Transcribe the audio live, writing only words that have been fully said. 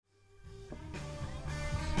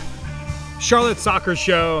Charlotte Soccer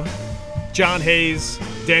Show. John Hayes,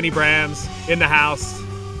 Danny Brams in the house.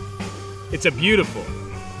 It's a beautiful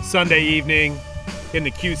Sunday evening in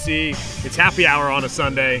the QC. It's happy hour on a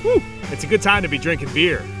Sunday. Woo. It's a good time to be drinking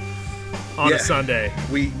beer on a Sunday.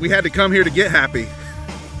 We had to come here to get happy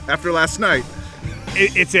after last night.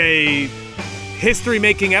 It's a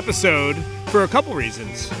history-making episode for a couple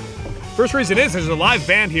reasons. First reason is there's a live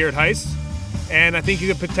band here at Heist, and I think you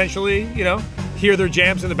could potentially, hear their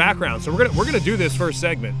jams in the background. So we're gonna do this first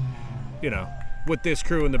segment, with this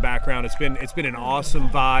crew in the background. It's been an awesome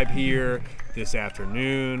vibe here this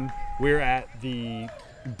afternoon. We're at the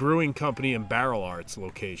Brewing Company and Barrel Arts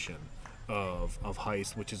location of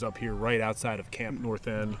Heist, which is up here right outside of Camp North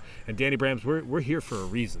End. And Danny Brams, we're here for a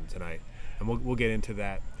reason tonight, and we'll get into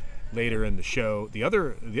that later in the show. The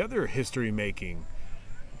other history-making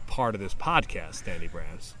part of this podcast, Danny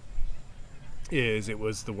Brams, is it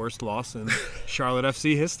was the worst loss in Charlotte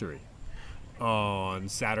FC history on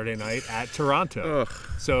Saturday night at Toronto. Ugh.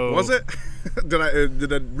 So was it?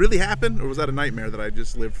 Did it really happen, or was that a nightmare that I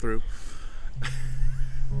just lived through?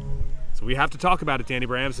 So we have to talk about it, Danny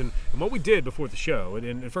Brams, and what we did before the show.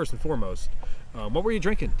 And first and foremost, what were you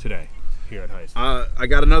drinking today here at Heist? I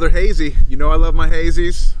got another hazy. I love my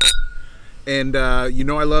hazies, and I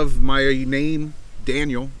love my name,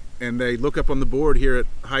 Daniel. And I look up on the board here at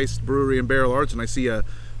Heist Brewery and Barrel Arts, and I see a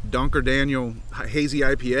Donker Daniel Hazy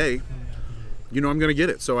IPA. I'm going to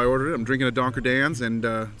get it. So I ordered it. I'm drinking a Donker Dan's, and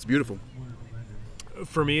it's beautiful.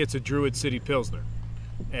 For me, it's a Druid City Pilsner.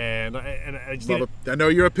 And I just I know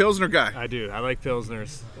you're a Pilsner guy. I do. I like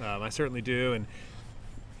Pilsners. I certainly do. And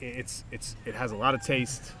it has a lot of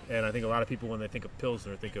taste. And I think a lot of people, when they think of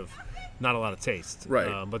Pilsner, think of not a lot of taste.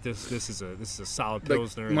 Right. But this is a solid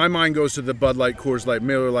Pilsner. My mind goes to the Bud Light, Coors Light,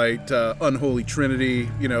 Miller Light, Unholy Trinity,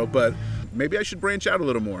 but maybe I should branch out a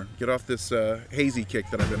little more. Get off this hazy kick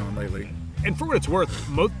that I've been on lately. And for what it's worth,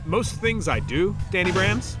 most things I do, Danny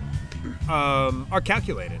Brams, are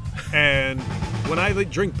calculated. And when I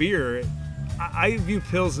drink beer, I view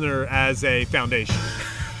Pilsner as a foundation.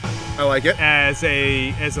 I like it. As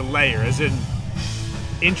a layer, as an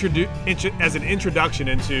introduction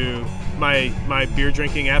into my beer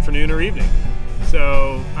drinking afternoon or evening.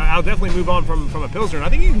 So I'll definitely move on from a Pilsner. And I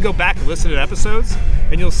think you can go back and listen to episodes,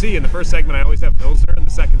 and you'll see in the first segment I always have Pilsner, in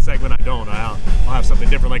the second segment I don't. I'll have something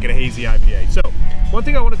different, like a hazy IPA. So one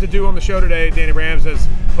thing I wanted to do on the show today, Danny Brams, is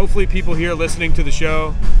hopefully people here listening to the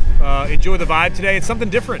show enjoy the vibe today. It's something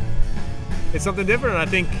different. And I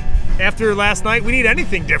think after last night, we need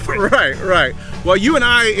anything different. Right. Well, you and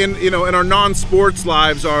I, in our non-sports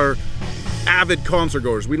lives, are avid concert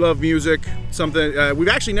goers. We love music. We've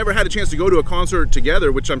actually never had a chance to go to a concert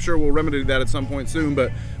together, which I'm sure we'll remedy that at some point soon.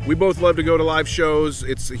 But we both love to go to live shows.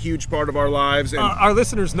 It's a huge part of our lives. And our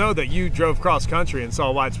listeners know that you drove cross country and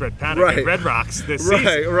saw Widespread Panic at Red Rocks this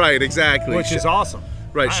season. Right, exactly. Which is awesome.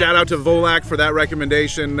 Right. Shout out to Volak for that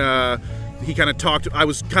recommendation. He kind of talked. I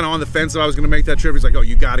was kind of on the fence if I was going to make that trip. He's like, "Oh,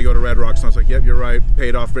 you got to go to Red Rocks." And I was like, "Yep, you're right."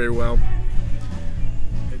 Paid off very well.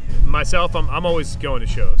 Myself, I'm always going to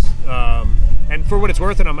shows. And for what it's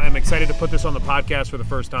worth, and I'm excited to put this on the podcast for the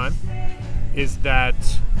first time, is that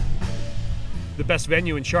the best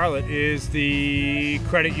venue in Charlotte is the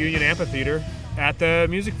Credit Union Amphitheater at the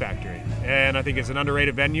Music Factory. And I think it's an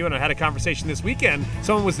underrated venue, and I had a conversation this weekend.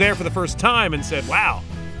 Someone was there for the first time and said, "Wow,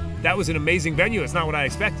 that was an amazing venue. It's not what I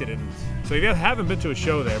expected." And so if you haven't been to a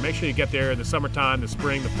show there, make sure you get there in the summertime, the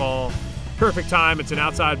spring, the fall. Perfect time. It's an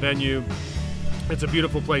outside venue. It's a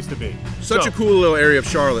beautiful place to be. Such a cool little area of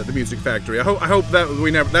Charlotte, the Music Factory. I hope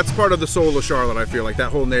that that's part of the soul of Charlotte, I feel like, that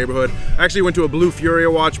whole neighborhood. I actually went to a Blue Furia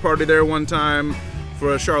watch party there one time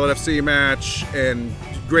for a Charlotte FC match, and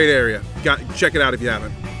great area. Check it out if you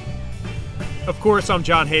haven't. Of course, I'm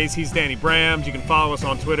John Hayes. He's Danny Brams. You can follow us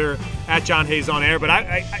on Twitter at John Hayes on Air, but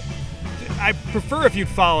I prefer if you'd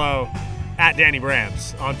follow at Danny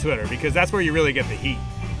Brams on Twitter, because that's where you really get the heat,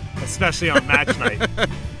 especially on match night.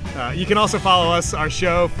 You can also follow us, our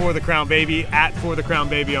show, For the Crown Baby, at For the Crown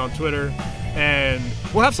Baby on Twitter. And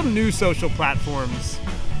we'll have some new social platforms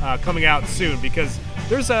coming out soon, because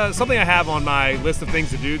there's something I have on my list of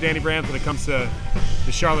things to do, Danny Brams, when it comes to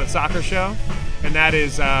the Charlotte Soccer Show, and that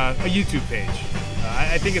is a YouTube page.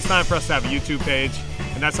 I think it's time for us to have a YouTube page,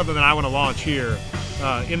 and that's something that I want to launch here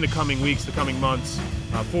in the coming weeks, the coming months,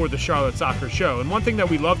 for the Charlotte Soccer Show. And one thing that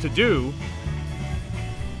we love to do,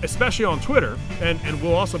 especially on Twitter, and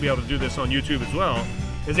we'll also be able to do this on YouTube as well,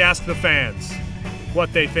 is ask the fans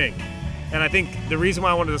what they think. And I think the reason why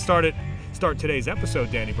I wanted to start today's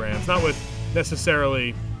episode, Danny Brams, not with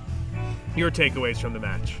necessarily your takeaways from the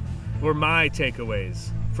match or my takeaways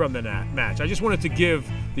from the match. I just wanted to give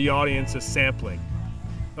the audience a sampling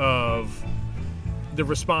of the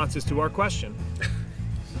responses to our question.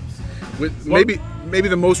 Maybe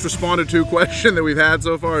the most responded to question that we've had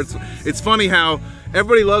so far. It's funny how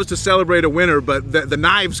everybody loves to celebrate a winner, but the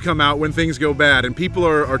knives come out when things go bad, and people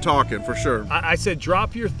are talking for sure. I said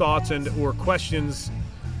drop your thoughts and or questions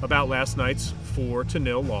about last night's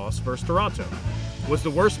 4-0 loss versus Toronto. Was the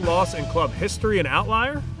worst loss in club history an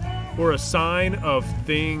outlier or a sign of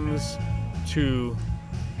things to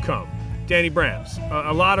come? Danny Brams,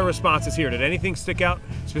 a lot of responses here. Did anything stick out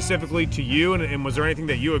specifically to you, and was there anything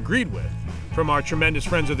that you agreed with from our tremendous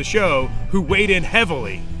friends of the show who weighed in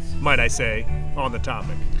heavily, might I say, on the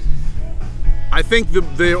topic? I think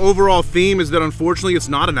the overall theme is that unfortunately it's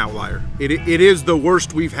not an outlier. It is the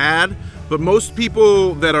worst we've had, but most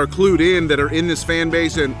people that are clued in, that are in this fan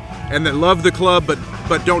base and that love the club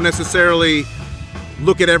but don't necessarily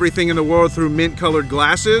look at everything in the world through mint-colored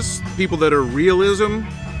glasses, people that are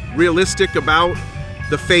realistic about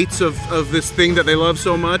the fates of this thing that they love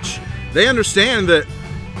so much, they understand that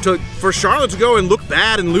for Charlotte to go and look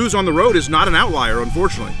bad and lose on the road is not an outlier,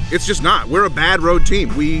 unfortunately. It's just not. We're a bad road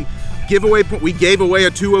team. We gave away a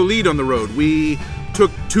 2-0 lead on the road. We took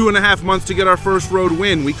 2.5 months to get our first road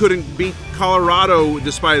win. We couldn't beat Colorado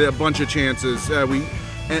despite a bunch of chances.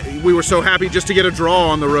 We were so happy just to get a draw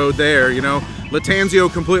on the road there, you know.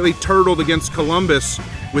 Lattanzio completely turtled against Columbus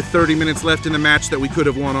with 30 minutes left in the match that we could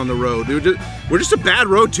have won on the road. We're just a bad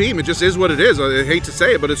road team. It just is what it is. I hate to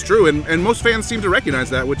say it, but it's true. And most fans seem to recognize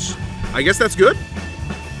that, which I guess that's good.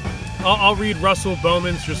 I'll read Russell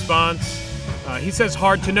Bowman's response. He says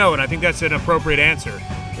hard to know, and I think that's an appropriate answer.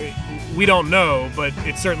 We don't know, but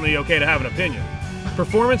it's certainly okay to have an opinion.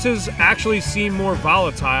 Performances actually seem more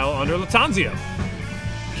volatile under Lattanzio.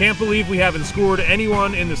 Can't believe we haven't scored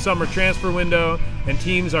anyone in the summer transfer window, and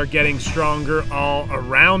teams are getting stronger all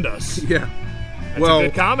around us. Yeah. That's a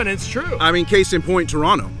good comment. It's true. I mean, case in point,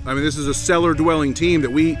 Toronto. I mean, this is a cellar-dwelling team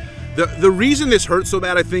that the reason this hurt so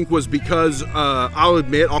bad, I think, was because I'll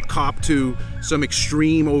cop to some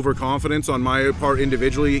extreme overconfidence on my part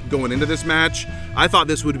individually going into this match. I thought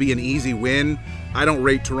this would be an easy win. I don't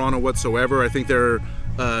rate Toronto whatsoever. I think they're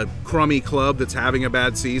a crummy club that's having a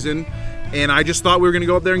bad season. And I just thought we were going to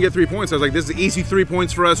go up there and get 3 points. I was like, this is easy 3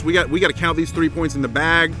 points for us. We got to count these 3 points in the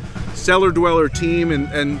bag. Cellar dweller team,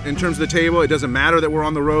 and in terms of the table, it doesn't matter that we're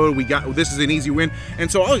on the road. This is an easy win. And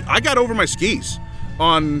so I got over my skis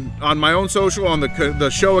on my own social, on the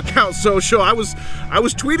show account social. I was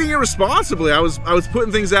tweeting irresponsibly. I was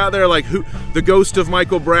putting things out there like the ghost of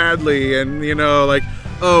Michael Bradley, and like,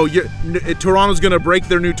 oh, Toronto's going to break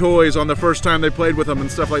their new toys on the first time they played with them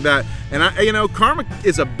and stuff like that. And karma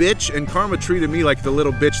is a bitch, and karma treated me like the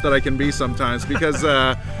little bitch that I can be sometimes, because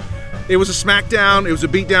it was a smackdown, it was a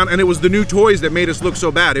beatdown, and it was the new toys that made us look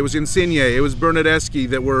so bad. It was Insigne, it was Bernadeschi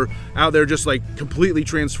that were out there just like completely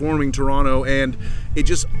transforming Toronto, and it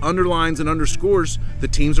just underlines and underscores the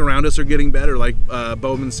teams around us are getting better. Like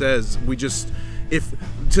Bowman says,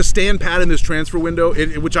 to stand pat in this transfer window,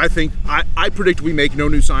 which I think, I predict we make no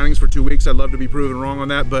new signings for 2 weeks. I'd love to be proven wrong on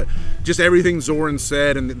that, but just everything Zoran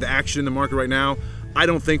said and the action in the market right now, I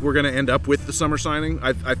don't think we're going to end up with the summer signing.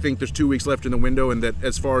 I think there's 2 weeks left in the window, and that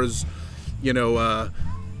as far as,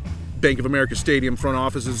 Bank of America Stadium front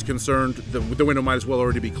office is concerned, the window might as well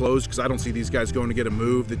already be closed, because I don't see these guys going to get a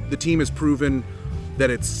move. The team has proven that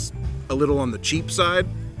it's a little on the cheap side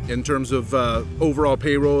in terms of overall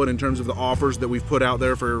payroll and in terms of the offers that we've put out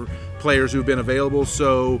there for players who've been available.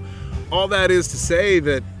 So all that is to say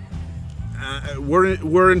that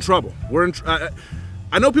we're in trouble.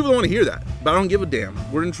 I know people don't want to hear that, but I don't give a damn.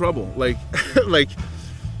 We're in trouble.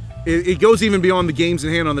 It goes even beyond the games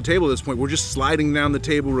in hand on the table at this point. We're just sliding down the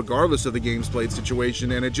table regardless of the games played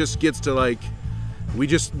situation, and it just gets to we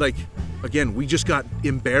just got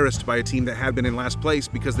embarrassed by a team that had been in last place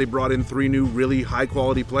because they brought in 3 new really high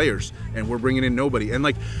quality players, and we're bringing in nobody. And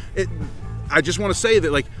I just want to say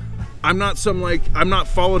that I'm not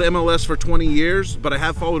followed MLS for 20 years, but I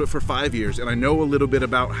have followed it for 5 years, and I know a little bit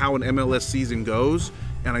about how an MLS season goes,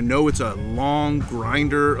 and I know it's a long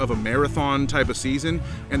grinder of a marathon type of season,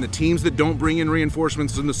 and the teams that don't bring in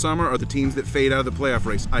reinforcements in the summer are the teams that fade out of the playoff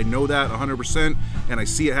race. I know that 100%, and I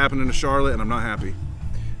see it happening to Charlotte, and I'm not happy.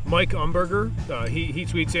 Mike Umberger, he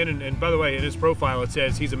tweets in, and by the way, in his profile it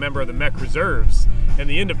says he's a member of the Mech Reserves and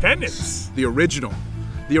the Independents. The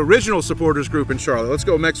original supporters group in Charlotte. Let's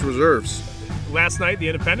go Mech Reserves. Last night, the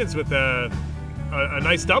Independents with a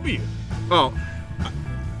nice W. Oh,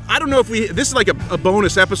 I don't know if this is like a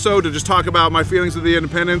bonus episode to just talk about my feelings of the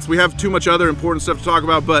Independents. We have too much other important stuff to talk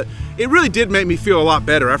about, but it really did make me feel a lot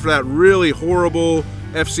better after that really horrible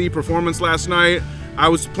FC performance last night. I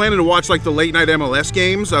was planning to watch like the late night MLS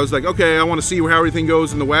games. I was like, okay, I want to see how everything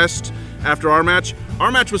goes in the West after our match.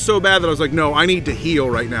 Our match was so bad that I was like, no, I need to heal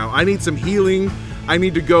right now. I need some healing. I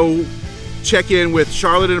need to go check in with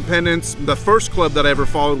Charlotte Independence, the first club that I ever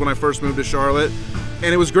followed when I first moved to Charlotte.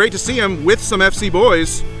 And it was great to see them with some FC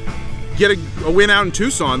boys get a win out in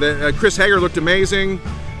Tucson. Chris Hager looked amazing.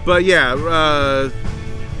 But yeah,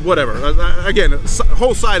 whatever. Again,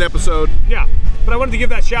 whole side episode. Yeah, but I wanted to give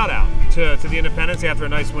that shout out to the Independents after a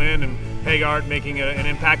nice win and Haggard making an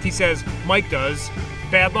impact. He says, Mike does,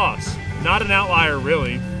 bad loss. Not an outlier,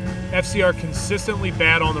 really. FC are consistently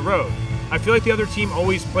bad on the road. I feel like the other team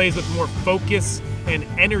always plays with more focus and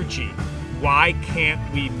energy. Why can't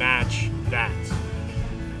we match that?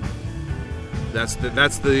 That's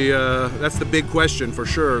the big question for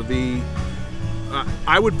sure.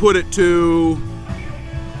 I would put it to,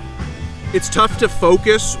 it's tough to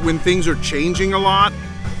focus when things are changing a lot,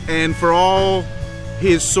 and for all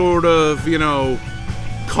his sort of,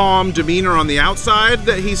 calm demeanor on the outside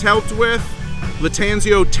that he's helped with,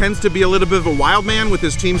 Lattanzio tends to be a little bit of a wild man with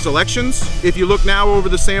his team selections. If you look now over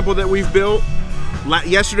the sample that we've built,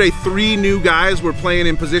 yesterday 3 new guys were playing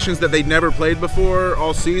in positions that they'd never played before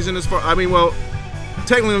all season.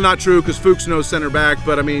 Technically not true because Fuchs knows center back,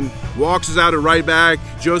 but Walks is out at right back,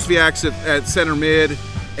 Josviak's at center mid,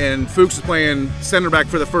 and Fuchs is playing center back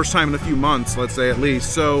for the first time in a few months, let's say at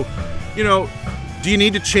least. So, do you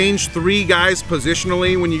need to change 3 guys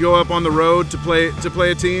positionally when you go up on the road to play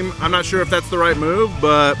a team? I'm not sure if that's the right move,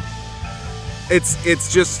 but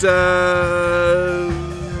it's just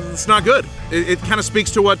it's not good. It kind of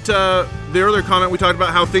speaks to what the earlier comment we talked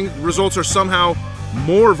about, how results are somehow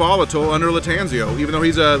more volatile under Lattanzio, even though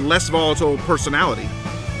he's a less volatile personality.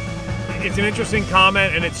 It's an interesting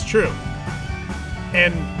comment, and it's true.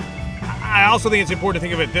 And I also think it's important to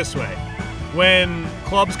think of it this way. When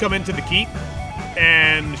clubs come into the Keep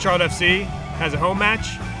and Charlotte FC has a home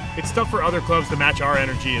match, it's tough for other clubs to match our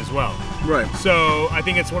energy as well. Right. So I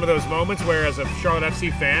think it's one of those moments where, as a Charlotte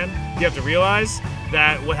FC fan, you have to realize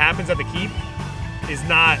that what happens at the Keep is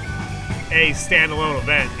not a standalone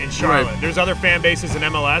event in Charlotte. Right. There's other fan bases in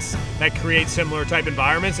MLS that create similar type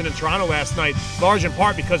environments, and in Toronto last night, large in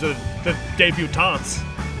part because of the debutantes,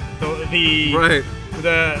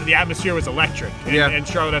 the atmosphere was electric, and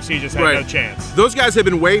Charlotte FC just had no chance. Those guys have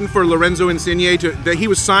been waiting for Lorenzo Insigne he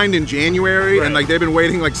was signed in January, and they've been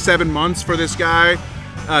waiting 7 months for this guy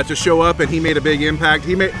to show up, and he made a big impact.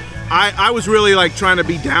 I was really trying to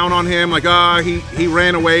be down on him, he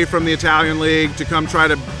ran away from the Italian league to come try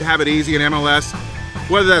to have it easy in MLS.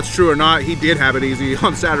 Whether that's true or not, he did have it easy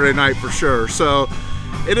on Saturday night for sure. So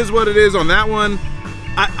it is what it is on that one.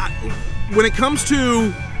 When it comes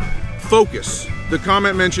to focus, the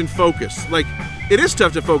comment mentioned focus. It is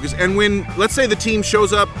tough to focus. And when, let's say, the team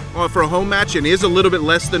shows up for a home match and is a little bit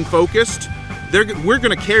less than focused, we're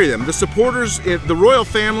going to carry them. The supporters, the royal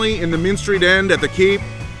family in the Min Street End at the Keep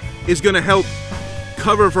is going to help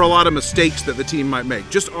cover for a lot of mistakes that the team might make.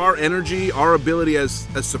 Just our energy, our ability as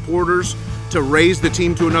supporters to raise the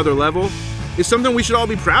team to another level is something we should all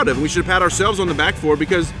be proud of. We should pat ourselves on the back for,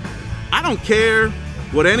 because I don't care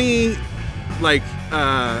what any,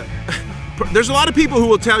 there's a lot of people who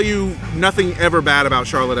will tell you nothing ever bad about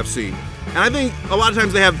Charlotte FC. And I think a lot of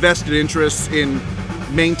times they have vested interests in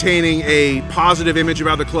maintaining a positive image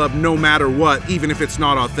about the club no matter what, even if it's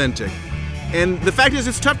not authentic. And the fact is,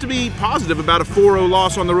 it's tough to be positive about a 4-0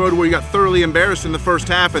 loss on the road where you got thoroughly embarrassed in the first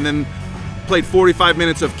half and then played 45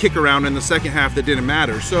 minutes of kick around in the second half that didn't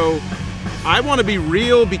matter. So I want to be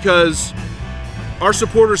real, because our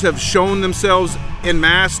supporters have shown themselves en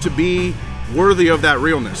masse to be worthy of that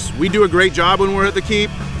realness. We do a great job when we're at the Keep,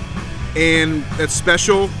 and it's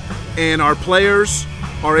special, and our players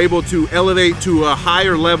are able to elevate to a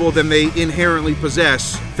higher level than they inherently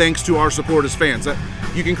possess thanks to our support as fans.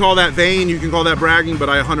 You can call that vain, you can call that bragging, but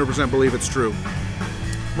I 100% believe it's true.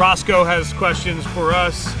 Roscoe has questions for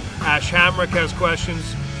us. Ash Hamrick has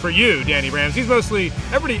questions for you, Danny Brams. He's mostly,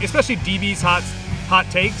 everybody, especially DB's hot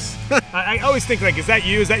takes. I always think, is that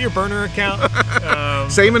you? Is that your burner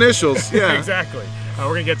account? Same initials, yeah. Exactly. We're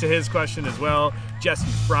going to get to his question as well. Jesse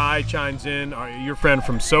Fry chimes in, your friend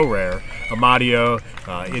from So Rare, Amadio.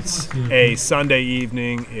 It's a Sunday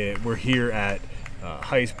evening. We're here at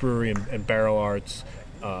Heist Brewery and Barrel Arts,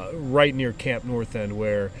 right near Camp North End,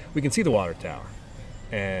 where we can see the water tower.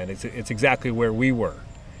 And it's exactly where we were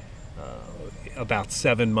about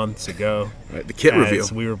 7 months ago. Right, the kit reveal.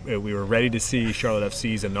 We were ready to see Charlotte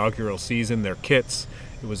FC's inaugural season, their kits.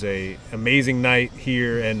 It was an amazing night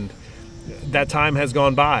here, and that time has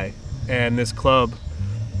gone by, and this club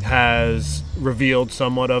has revealed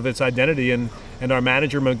somewhat of its identity, and and our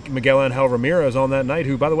manager, Miguel Angel Ramirez, on that night,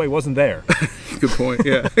 who, by the way, wasn't there. Good point,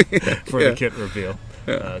 yeah. For the kit reveal.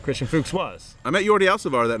 Christian Fuchs was. I met Jordi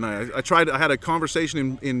Alcivar that night. I had a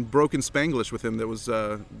conversation in broken Spanglish with him that was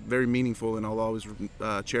very meaningful, and I'll always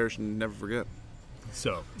cherish and never forget.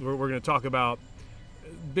 So we're going to talk about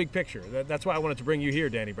big picture. That's why I wanted to bring you here,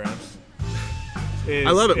 Danny Brams.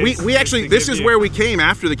 I love it. We actually, this is where we came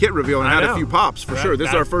after the kit reveal and had a few pops for sure. This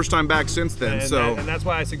is our first time back since then. And that's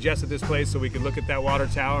why I suggested this place, so we could look at that water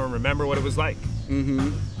tower and remember what it was like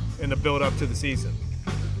in the build up to the season.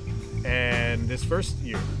 And this first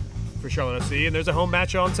year for Charlotte FC, and there's a home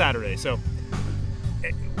match on Saturday. So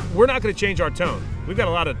we're not going to change our tone. We've got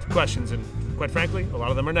a lot of questions, and quite frankly, a lot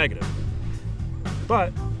of them are negative.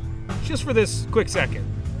 But just for this quick second,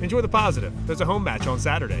 enjoy the positive. There's a home match on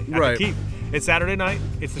Saturday at the Keep. It's Saturday night.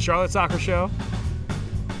 It's the Charlotte Soccer Show.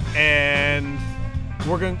 And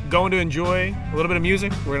we're going to enjoy a little bit of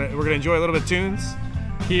music. We're going to enjoy a little bit of tunes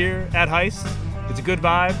here at Heist. It's a good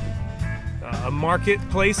vibe. A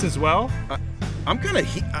marketplace as well. I'm kind of.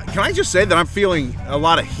 Can I just say that I'm feeling a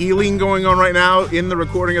lot of healing going on right now in the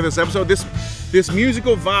recording of this episode. This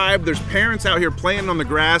musical vibe. There's parents out here playing on the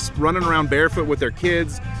grass, running around barefoot with their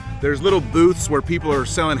kids. There's little booths where people are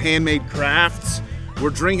selling handmade crafts. We're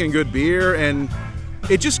drinking good beer, and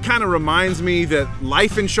it just kind of reminds me that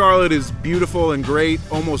life in Charlotte is beautiful and great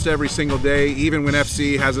almost every single day, even when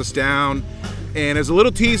FC has us down. And as a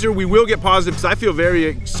little teaser, we will get positive because I feel very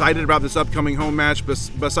excited about this upcoming home match.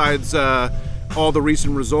 Besides all the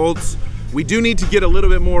recent results, we do need to get a little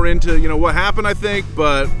bit more into what happened, I think.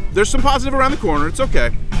 But there's some positive around the corner. It's okay.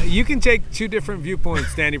 You can take two different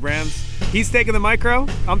viewpoints, Danny Brams. He's taking the micro.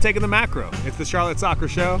 I'm taking the macro. It's the Charlotte Soccer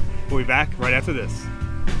Show. We'll be back right after this.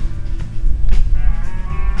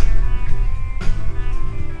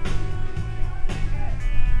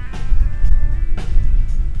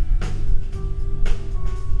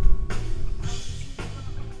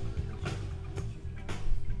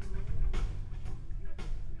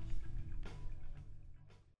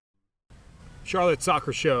 Charlotte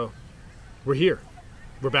Soccer Show. We're here.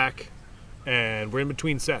 We're back. And we're in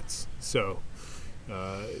between sets. So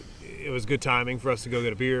it was good timing for us to go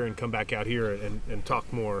get a beer and come back out here and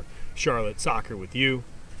talk more Charlotte soccer with you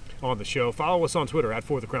on the show. Follow us on Twitter at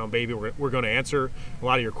 @ForTheCrownBaby. We're going to answer a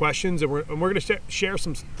lot of your questions, and we're going to share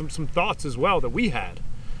some thoughts as well that we had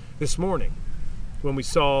this morning when we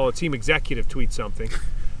saw a team executive tweet something.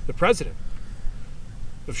 The president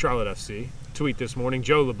of Charlotte FC tweet this morning,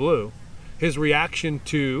 Joe LeBlue, his reaction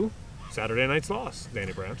to Saturday night's loss,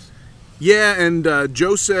 Danny Brams. Yeah, and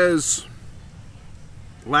Joe says,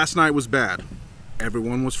 last night was bad.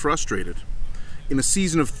 Everyone was frustrated. In a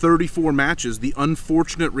season of 34 matches, the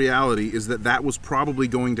unfortunate reality is that was probably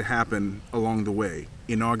going to happen along the way,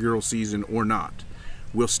 inaugural season or not.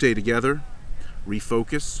 We'll stay together,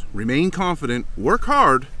 refocus, remain confident, work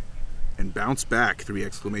hard, and bounce back, !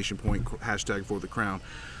 #ForTheCrown.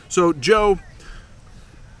 So, Joe,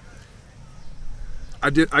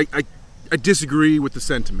 I disagree with the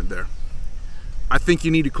sentiment there. I think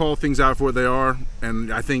you need to call things out for what they are,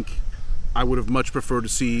 and I think I would have much preferred to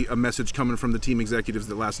see a message coming from the team executives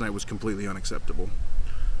that last night was completely unacceptable.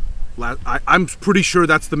 I'm pretty sure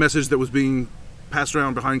that's the message that was being passed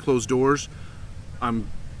around behind closed doors. I'm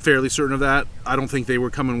fairly certain of that. I don't think they were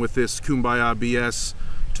coming with this kumbaya BS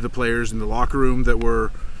to the players in the locker room that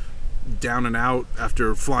were down and out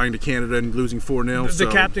after flying to Canada and losing 4-0. The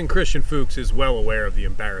captain, Christian Fuchs, is well aware of the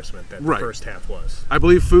embarrassment that the first half was. I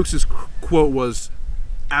believe Fuchs' quote was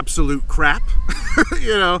absolute crap,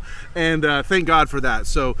 and thank God for that.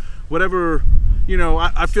 So whatever,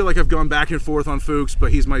 I feel like I've gone back and forth on Fuchs,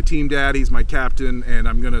 but he's my team dad, he's my captain, and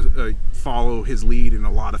I'm going to follow his lead in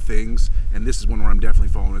a lot of things, and this is one where I'm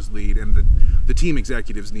definitely following his lead, and the team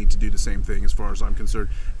executives need to do the same thing as far as I'm concerned,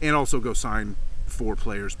 and also go sign 4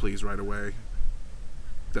 players, please, right away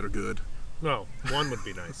that are good. No, 1 would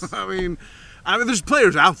be nice. I mean, there's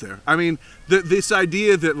players out there. I mean, this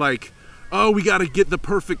idea that we got to get the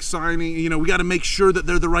perfect signing. We got to make sure that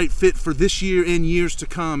they're the right fit for this year and years to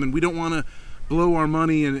come, and we don't want to blow our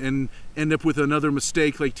money and end up with another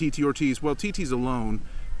mistake like TT Ortiz. Well, TT's alone,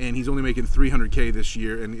 and he's only making $300K this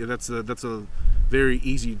year, and that's a very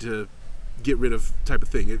easy to get rid of type of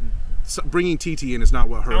thing. Bringing TT in is not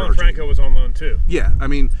what hurt our team. Franco was on loan too. Yeah, I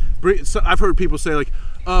mean, I've heard people say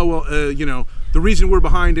the reason we're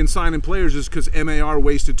behind in signing players is because MAR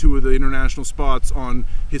wasted 2 of the international spots on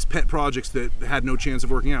his pet projects that had no chance of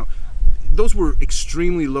working out. Those were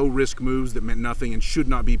extremely low-risk moves that meant nothing and should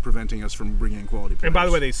not be preventing us from bringing in quality players. And by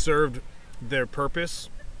the way, they served their purpose,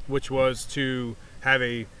 which was to have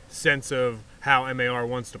a sense of how MAR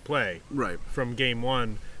wants to play right from game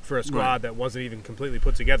 1. for a squad that wasn't even completely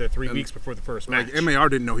put together 3 weeks before the first match. Like, MAR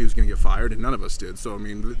didn't know he was going to get fired, and none of us did. So, I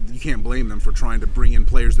mean, you can't blame them for trying to bring in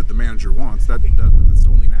players that the manager wants. That's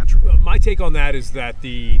only natural. My take on that is that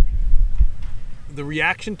the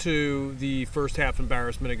reaction to the first half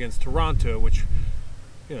embarrassment against Toronto, which,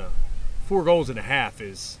 4 goals and a half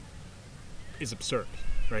is absurd,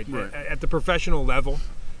 right? At the professional level,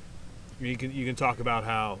 you can talk about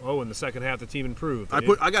how, in the second half the team improved.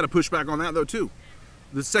 I got to push back on that though too.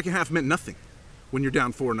 The second half meant nothing when you're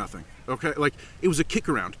down 4-0. Okay, like it was a kick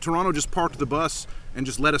around. Toronto just parked the bus and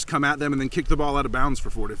just let us come at them and then kicked the ball out of bounds for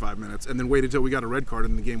 45 minutes and then waited until we got a red card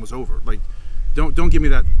and the game was over. Like, don't give me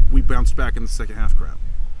that we bounced back in the second half crap.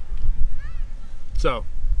 So,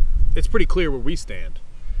 it's pretty clear where we stand,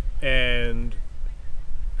 and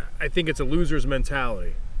I think it's a loser's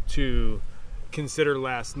mentality to consider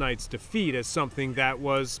last night's defeat as something that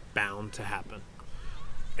was bound to happen.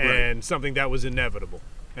 And something that was inevitable,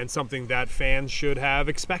 and something that fans should have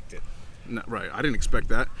expected. No, right, I didn't expect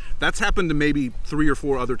that. That's happened to maybe 3 or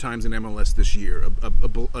 4 other times in MLS this year.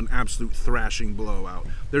 An absolute thrashing blowout.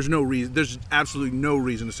 There's absolutely no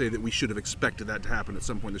reason to say that we should have expected that to happen at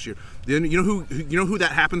some point this year. Then you know who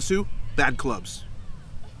that happens to? Bad clubs.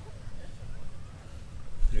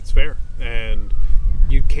 It's fair, and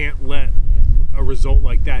you can't let a result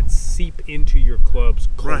like that seep into your club's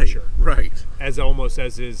culture, right? As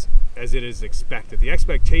it is expected. The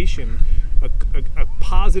expectation, a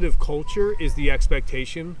positive culture is the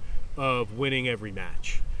expectation of winning every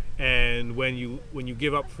match. And when you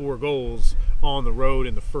give up 4 goals on the road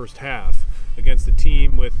in the first half against a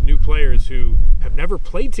team with new players who have never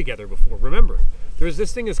played together before, remember, there's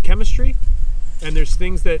this thing as chemistry, and there's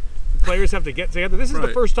things that players have to get together. This is the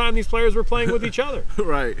first time these players were playing with each other.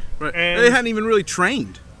 Right. And they hadn't even really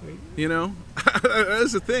trained,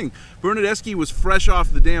 That's the thing. Bernadeschi was fresh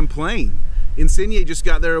off the damn plane. Insigne just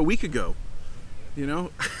got there a week ago,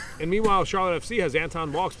 And meanwhile, Charlotte FC has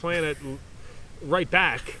Anton Walks playing at right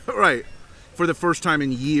back. Right. For the first time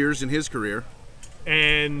in years in his career.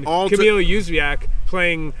 And Kamil Józwiak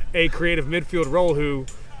playing a creative midfield role, who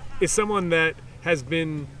is someone that has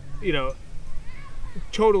been,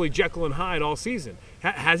 totally Jekyll and Hyde all season.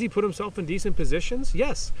 Has he put himself in decent positions?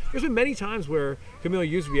 Yes. There's been many times where Kamil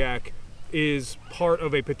Józwiak is part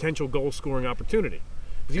of a potential goal-scoring opportunity.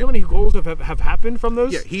 Do you know how many goals have happened from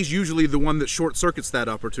those? Yeah, he's usually the one that short-circuits that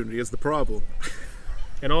opportunity is the problem.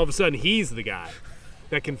 And all of a sudden, he's the guy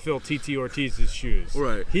that can fill T.T. Ortiz's shoes.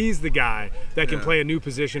 Right. He's the guy that can play a new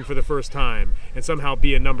position for the first time and somehow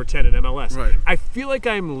be a number 10 in MLS. Right. I feel like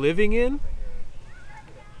I'm living in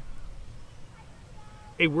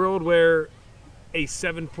a world where a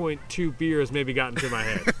 7.2 beer has maybe gotten to my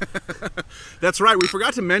head. That's right. We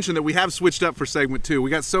forgot to mention that we have switched up for segment 2. We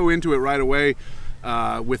got so into it right away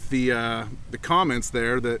with the comments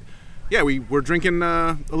there that, we're drinking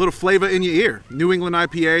a little flavor in your ear. New England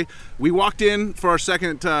IPA. We walked in for our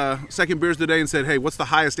second beers today and said, hey, what's the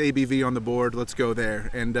highest ABV on the board? Let's go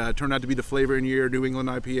there. And turned out to be the flavor in your ear, New England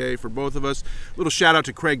IPA for both of us. A little shout out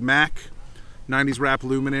to Craig Mack, 90s rap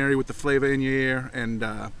luminary with the flavor in your ear. And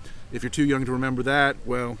if you're too young to remember that,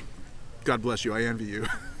 well, God bless you. I envy you.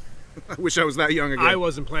 I wish I was that young again. I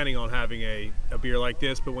wasn't planning on having a beer like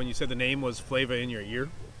this, but when you said the name was Flavor in Your Ear,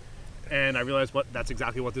 and I realized that's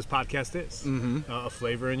exactly what this podcast is. Mm-hmm. A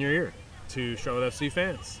flavor in your ear to Charlotte FC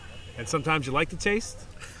fans. And sometimes you like the taste.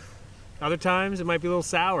 Other times it might be a little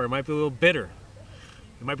sour. It might be a little bitter.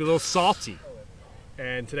 It might be a little salty.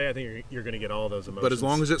 And today I think you're going to get all those emotions. But as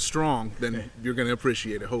long as it's strong, then you're going to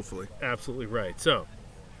appreciate it, hopefully. Absolutely right. So,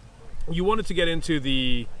 you wanted to get into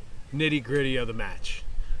the nitty-gritty of the match.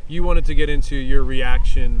 You wanted to get into your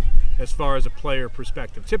reaction as far as a player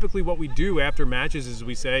perspective. Typically what we do after matches is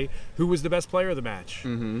we say, who was the best player of the match?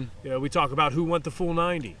 Mm-hmm. We talk about who went the full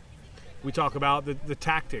 90. We talk about the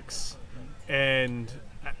tactics. And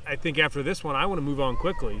I think after this one, I want to move on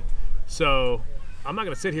quickly. So I'm not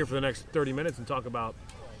going to sit here for the next 30 minutes and talk about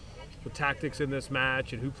the tactics in this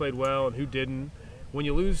match and who played well and who didn't. When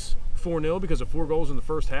you lose 4-0 because of 4 goals in the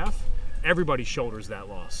first half, everybody shoulders that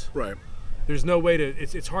loss. Right. There's no way to,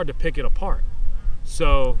 it's hard to pick it apart.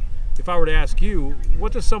 So if I were to ask you,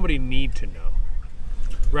 what does somebody need to know?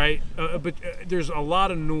 Right? But there's a lot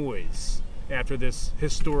of noise after this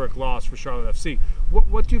historic loss for Charlotte FC.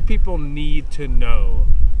 What do people need to know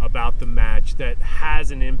about the match that has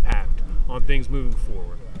an impact on things moving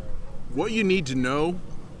forward? What you need to know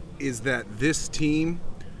is that this team,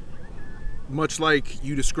 much like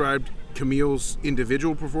you described Camille's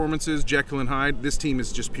individual performances, Jekyll and Hyde, this team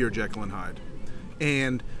is just pure Jekyll and Hyde.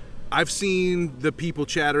 And I've seen the people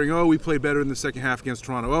chattering, oh, we played better in the second half against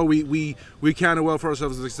Toronto. Oh, we counted well for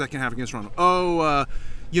ourselves in the second half against Toronto. Oh,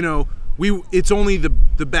 it's only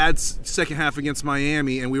the bad second half against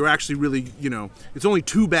Miami, and we were actually really, it's only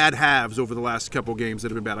 2 bad halves over the last couple games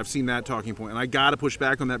that have been bad. I've seen that talking point, and I got to push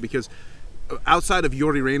back on that because outside of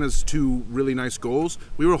Yori Reyna's 2 really nice goals,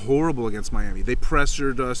 we were horrible against Miami. They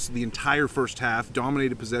pressured us the entire first half,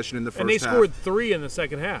 dominated possession in the first half. And they scored 3 in the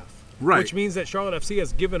second half. Right. Which means that Charlotte FC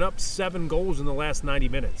has given up 7 goals in the last 90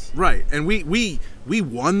 minutes. Right. And we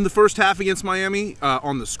won the first half against Miami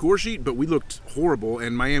on the score sheet, but we looked horrible,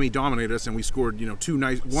 and Miami dominated us, and we scored 2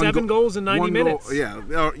 nice... 7 goals in 90 minutes. Goal,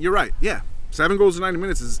 yeah, you're right. Yeah. 7 goals in 90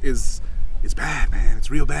 minutes is bad, man. It's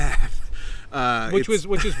real bad. Which is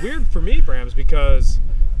weird for me, Brams, because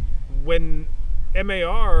when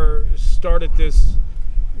MAR started this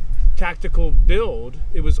tactical build,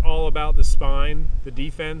 it was all about the spine, the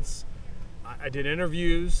defense. I did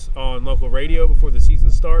interviews on local radio before the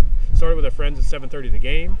season started with our friends at 7:30 the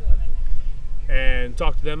game, and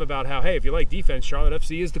talked to them about how, hey, if you like defense, Charlotte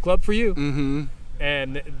FC is the club for you. Mm-hmm.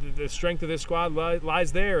 And the strength of this squad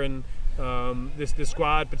lies there, and this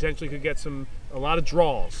squad potentially could get a lot of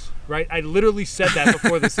draws, right? I literally said that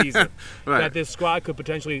before the season, right. that this squad could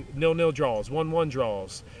potentially 0-0 draws, 1-1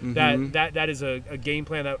 draws. Mm-hmm. That is a game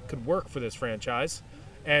plan that could work for this franchise.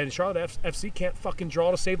 And Charlotte FC can't fucking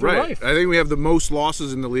draw to save their life. I think we have the most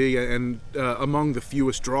losses in the league and among the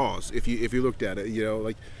fewest draws. If you looked at it,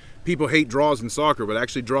 like people hate draws in soccer, but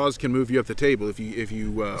actually draws can move you up the table if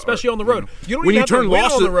you especially on the road. You don't when even you turn have to win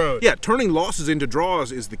losses on the road. Yeah, turning losses into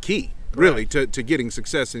draws is the key, really, to getting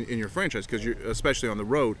success in your franchise, because you're especially on the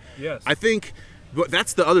road. Yes. I think, but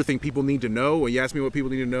that's the other thing people need to know. When you ask me what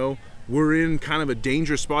people need to know, we're in kind of a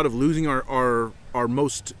dangerous spot of losing our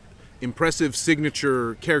most impressive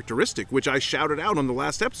signature characteristic, which I shouted out on the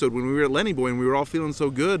last episode when we were at Lenny Boy and we were all feeling so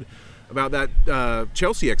good about that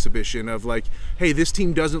Chelsea exhibition of like, hey, this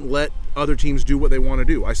team doesn't let other teams do what they want to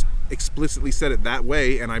do. I explicitly said it that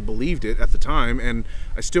way, and I believed it at the time, and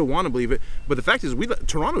I still want to believe it. But the fact is,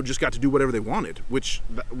 Toronto just got to do whatever they wanted, which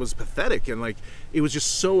was pathetic, and like it was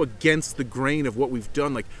just so against the grain of what we've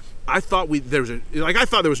done. Like I thought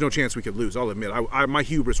there was no chance we could lose. I'll admit, my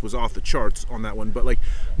hubris was off the charts on that one. But like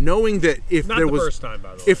knowing that if not there the was first time,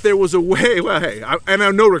 by the way. If there was a way, well, hey, and I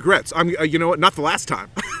have no regrets. I'm, you know what? Not the last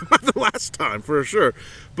time, not the last time for sure.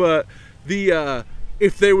 But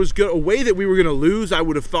if there was a way that we were going to lose, I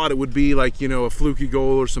would have thought it would be like a fluky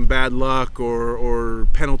goal or some bad luck or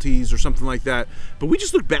penalties or something like that. But we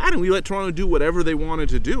just looked bad and we let Toronto do whatever they wanted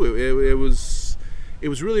to do. It was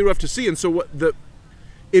really rough to see. And so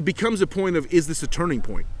it becomes a point of, is this a turning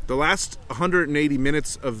point? The last 180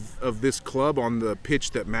 minutes of this club on the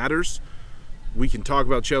pitch that matters. We can talk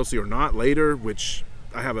about Chelsea or not later, which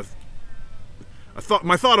I have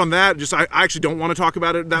my thought on that. Just I actually don't want to talk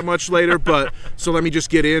about it that much later, but so let me just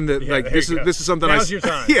get in that this is something Now's your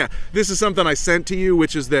time. Yeah, this is something I sent to you,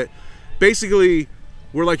 which is that basically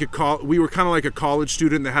we were kind of like a college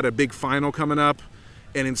student that had a big final coming up,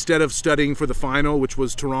 and instead of studying for the final, which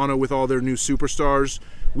was Toronto with all their new superstars,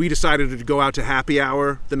 we decided to go out to happy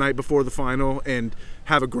hour the night before the final and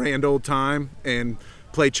have a grand old time and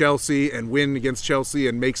play Chelsea and win against Chelsea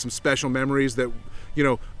and make some special memories that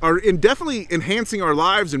are definitely enhancing our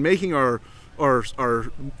lives and making our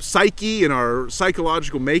psyche and our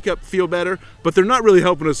psychological makeup feel better, but they're not really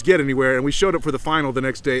helping us get anywhere. And we showed up for the final the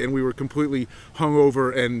next day and we were completely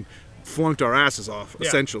hungover and flunked our asses off,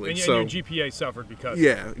 essentially. And so your GPA suffered because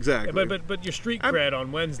exactly. But your street cred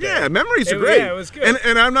on Wednesday. Yeah, memories are great. Yeah, it was good.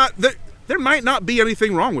 And I'm not there might not be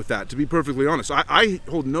anything wrong with that, to be perfectly honest. I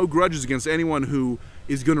hold no grudges against anyone who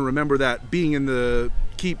is going to remember that being in the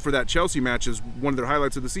keep for that Chelsea match as one of their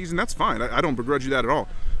highlights of the season. That's fine. I don't begrudge you that at all.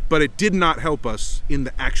 But it did not help us in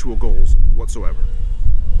the actual goals whatsoever.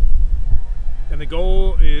 And the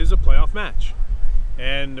goal is a playoff match.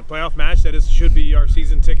 And the playoff match should be our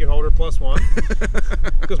season ticket holder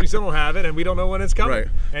 +1 because we still don't have it and we don't know when it's coming. Right.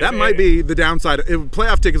 That might be the downside.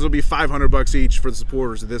 Playoff tickets will be $500 each for the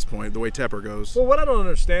supporters at this point, the way Tepper goes. Well, what I don't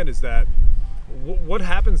understand is that what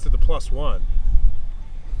happens to the +1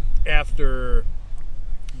 after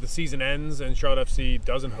the season ends and Charlotte FC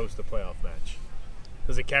doesn't host the playoff match?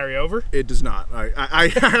 Does it carry over? It does not. I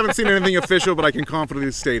haven't seen anything official, but I can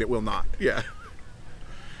confidently state it will not. Yeah.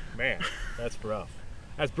 Man, that's rough.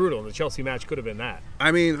 That's brutal, and the Chelsea match could have been that.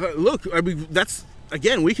 I mean, look, that's,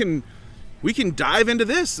 again, we can dive into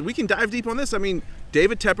this. We can dive deep on this. I mean,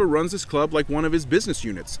 David Tepper runs this club like one of his business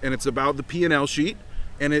units, and it's about the P&L sheet,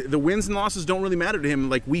 and the wins and losses don't really matter to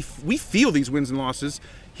him. Like, we feel these wins and losses.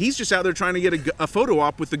 He's just out there trying to get a photo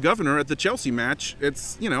op with the governor at the Chelsea match.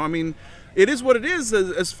 It's, I mean, it is what it is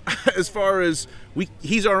as far as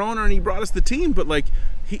he's our owner and he brought us the team, but, like,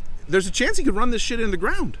 there's a chance he could run this shit into the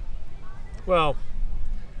ground. Well,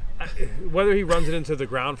 whether he runs it into the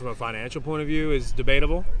ground from a financial point of view is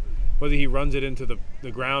debatable. Whether he runs it into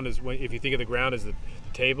the ground is, if you think of the ground as the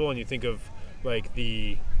table and you think of like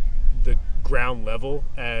the ground level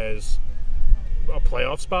as a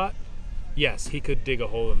playoff spot, yes, he could dig a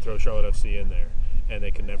hole and throw Charlotte FC in there, and they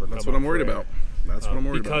can never come up. That's what I'm worried about. That's what I'm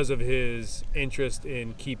worried about. Because of his interest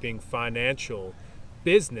in keeping financial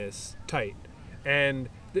business tight. And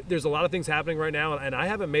there's a lot of things happening right now, and I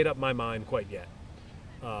haven't made up my mind quite yet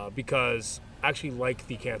because I actually like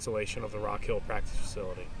the cancellation of the Rock Hill practice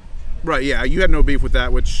facility. Right, yeah, you had no beef with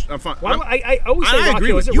that, which I'm fine. Well, I always say Rock agree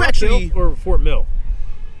Hill. with Is it you. Rock Actually, Hill or Fort Mill?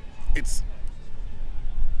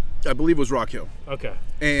 I believe it was Rock Hill. Okay.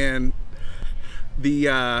 And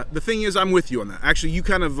the thing is, I'm with you on that. Actually, you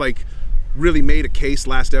kind of like really made a case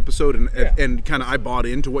last episode, and kind of I bought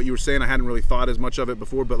into what you were saying. I hadn't really thought as much of it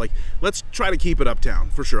before, but like, let's try to keep it uptown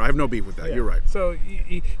for sure. I have no beef with that. Yeah. You're right. So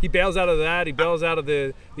he bails out of that. He bails out of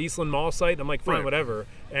the Eastland Mall site. And I'm like, fine, Right. whatever.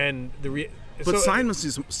 And But sign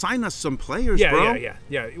us some players, bro.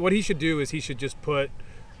 Yeah. What he should do is he should just put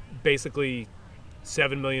basically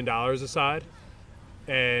 $7 million aside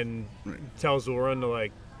and tell Zoran to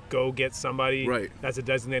like go get somebody that's a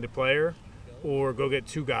designated player, or go get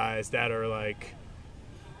two guys that are like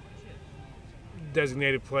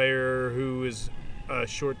designated player who is a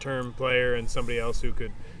short-term player and somebody else who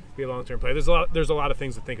could be a long-term player. There's a lot of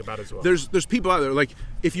things to think about as well. There's people out there, like,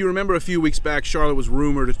 if you remember a few weeks back, Charlotte was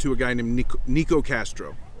rumored to a guy named Nico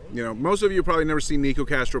Castro. You know, most of you have probably never seen Nico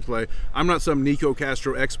Castro play. I'm not some Nico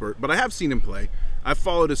Castro expert, but I have seen him play. I've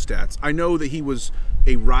followed his stats. I know that he was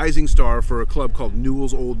a rising star for a club called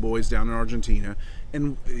Newell's Old Boys down in Argentina,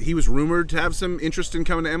 and he was rumored to have some interest in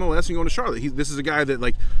coming to MLS and going to Charlotte. This is a guy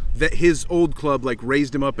that that his old club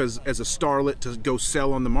raised him up as a starlet to go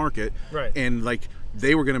sell on the market, right? And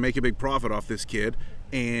they were going to make a big profit off this kid,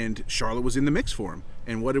 and Charlotte was in the mix for him.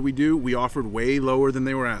 And what did we do? We offered way lower than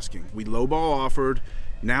they were asking. We lowball offered.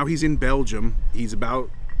 Now he's in Belgium. He's about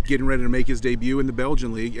getting ready to make his debut in the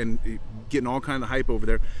Belgian league and getting all kind of hype over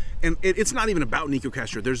there. And it's not even about Nico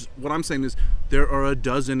Castro. What I'm saying is there are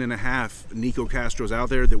 12 Nico Castros out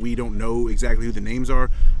there that we don't know exactly who the names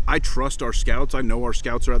are. I trust our scouts. I know our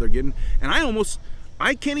scouts are out there getting. And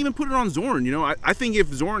I can't even put it on Zoran. You know, I think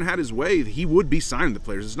if Zoran had his way, he would be signing the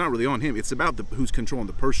players. It's not really on him. It's about who's controlling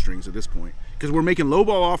the purse strings at this point. Because we're making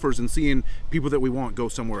lowball offers and seeing people that we want go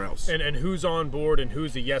somewhere else. And who's on board and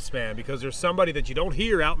who's a yes man. Because there's somebody that you don't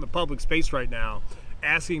hear out in the public space right now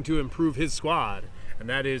asking to improve his squad, and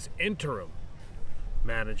that is interim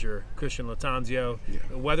manager Christian Lattanzio. Yeah.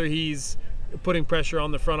 Whether he's putting pressure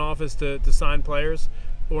on the front office to sign players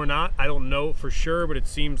or not, I don't know for sure, but it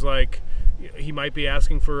seems like he might be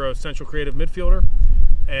asking for a central creative midfielder,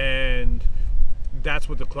 and that's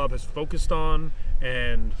what the club has focused on.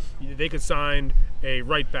 And they could sign a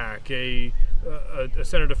right back, a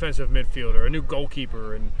center defensive midfielder, a new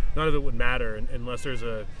goalkeeper, and none of it would matter unless there's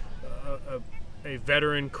a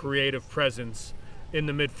veteran creative presence in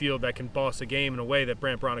the midfield that can boss a game in a way that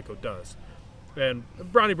Brant Bronico does. And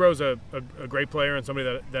Bronny Bro's a great player and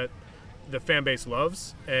somebody that the fan base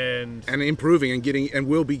loves and improving and getting and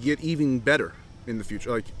will get even better in the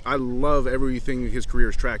future. I love everything his career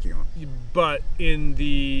is tracking on. But in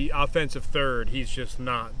the offensive third, he's just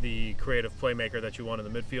not the creative playmaker that you want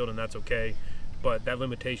in the midfield, and that's okay. But that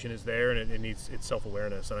limitation is there, and it needs its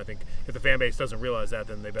self-awareness. And I think if the fan base doesn't realize that,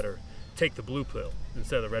 then they better take the blue pill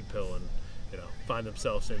instead of the red pill and find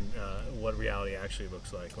themselves in what reality actually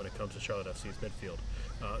looks like when it comes to Charlotte FC's midfield.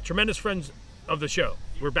 Tremendous friends of the show.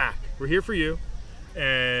 We're back. We're here for you.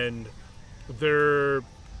 And there's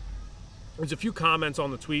a few comments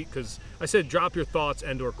on the tweet because I said drop your thoughts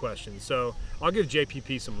and or questions. So I'll give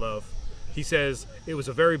JPP some love. He says, it was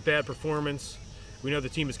a very bad performance. We know the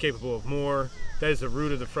team is capable of more. That is the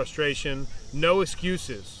root of the frustration. No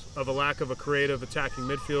excuses of a lack of a creative attacking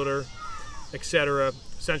midfielder, etc.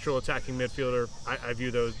 Central attacking midfielder. I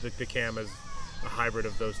view the CAM as a hybrid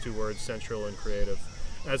of those two words, central and creative.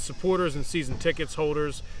 As supporters and season tickets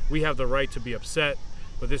holders, we have the right to be upset,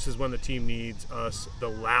 but this is when the team needs us the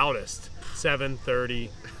loudest. 7:30.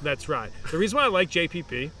 That's right. The reason why I like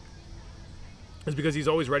JPP is because he's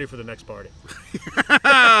always ready for the next party.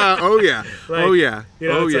 Oh yeah.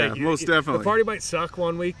 Most definitely. The party might suck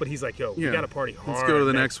one week, but he's like, yo, we got to party hard. Let's go to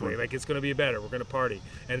the next one. It's going to be better. We're going to party.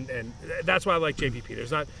 And that's why I like JPP.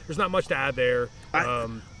 There's not much to add there.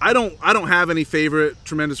 I don't have any favorite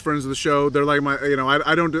tremendous friends of the show. They're like my,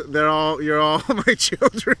 I don't, you're all my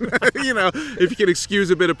children. If you can excuse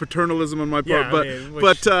a bit of paternalism on my part, but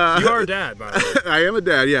you are a dad, by the way. I am a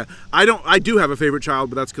dad. Yeah. I do have a favorite child,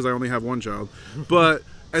 but that's because I only have one child. But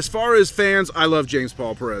As far as fans, I love James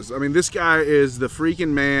Paul Perez. I mean, this guy is the freaking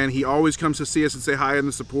man. He always comes to see us and say hi in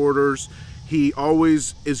the supporters. He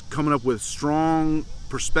always is coming up with strong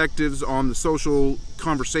perspectives on the social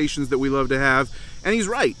conversations that we love to have. And he's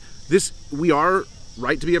right. We are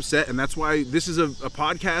right to be upset, and that's why this is a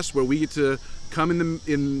podcast where we get to come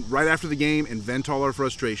in right after the game and vent all our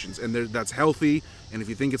frustrations. And that's healthy. And if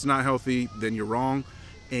you think it's not healthy, then you're wrong.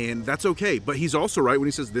 And that's okay. But he's also right when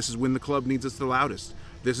he says this is when the club needs us the loudest.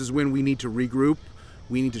 This is when we need to regroup.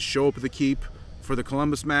 We need to show up at the Keep for the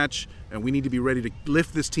Columbus match, and we need to be ready to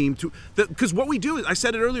lift this team to. Because what we do is, I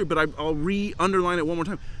said it earlier, but I'll underline it one more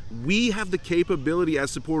time. We have the capability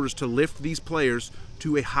as supporters to lift these players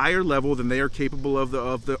to a higher level than they are capable of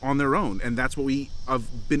on their own, and that's what we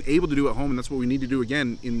have been able to do at home, and that's what we need to do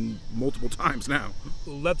again in multiple times now.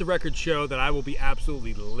 Let the record show that I will be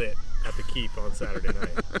absolutely lit at the Keep on Saturday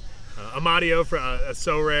night. Amadio for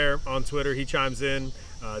So Rare on Twitter, he chimes in.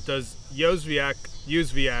 Does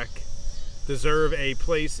Józwiak deserve a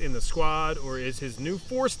place in the squad, or is his new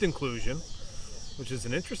forced inclusion, which is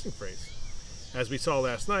an interesting phrase, as we saw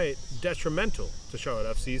last night, detrimental to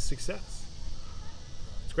Charlotte FC's success?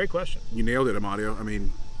 It's a great question. You nailed it, Amadio. I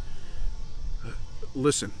mean,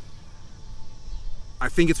 listen, I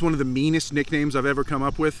think it's one of the meanest nicknames I've ever come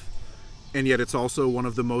up with, and yet it's also one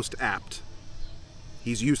of the most apt.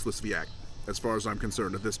 He's useless, Viak, as far as I'm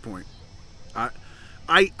concerned at this point.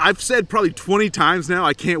 I've said probably 20 times now,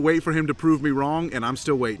 I can't wait for him to prove me wrong, and I'm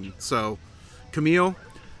still waiting. So, Camille,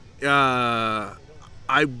 I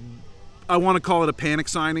want to call it a panic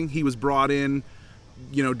signing. He was brought in,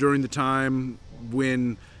 during the time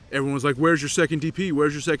when everyone was like, "Where's your second DP?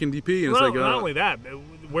 Where's your second DP?" And well, it's like, not only that,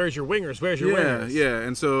 where's your wingers? Where's your wingers? Yeah.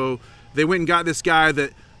 And so they went and got this guy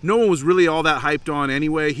that no one was really all that hyped on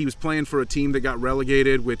anyway. He was playing for a team that got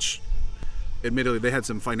relegated, which admittedly they had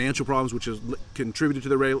some financial problems, which has contributed to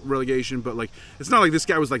the relegation. But it's not like this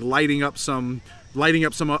guy was lighting up some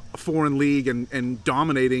foreign league and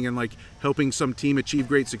dominating and helping some team achieve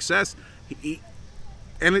great success. I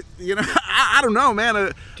don't know,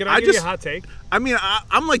 man. Can I give you a hot take? I mean,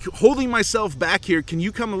 I'm holding myself back here. Can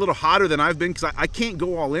you come a little hotter than I've been? Because I can't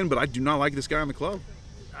go all in, but I do not like this guy on the club.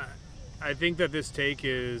 I think that this take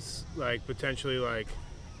is potentially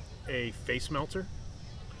a face melter.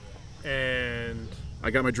 And I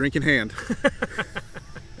got my drink in hand.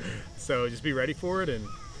 So just be ready for it. And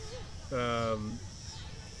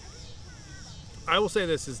I will say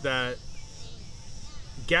this, is that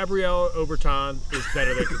Gabriel Oberton is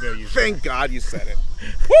better than Camille Józwiak. Thank God you said it.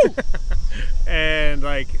 Woo! And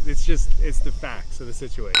it's the facts of the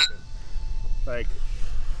situation.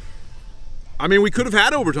 I mean, we could have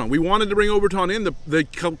had Overton. We wanted to bring Overton in. The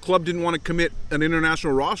club didn't want to commit an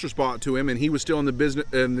international roster spot to him, and he was still in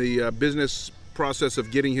the business process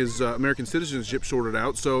of getting his American citizenship sorted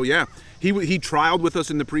out. So yeah, he trialed with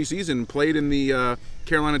us in the preseason, played in the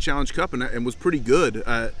Carolina Challenge Cup, and was pretty good.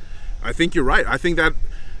 I think you're right. I think that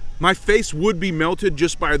my face would be melted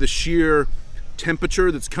just by the sheer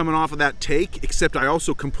temperature that's coming off of that take, except I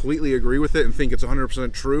also completely agree with it and think it's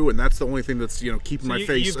 100% true, and that's the only thing that's keeping my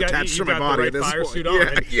face attached to my body at this point. Suit on.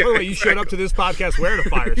 By the way, you showed up to this podcast wearing a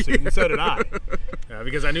fire suit, and so did I,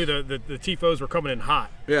 because I knew the TFOs were coming in hot.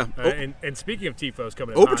 Yeah. And speaking of TFOs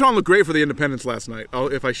coming in hot, Overton looked great for the Independents last night.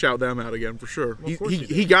 If I shout them out again, for sure. Well,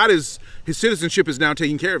 he got his citizenship is now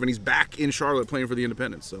taken care of, and he's back in Charlotte playing for the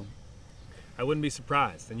Independents. So I wouldn't be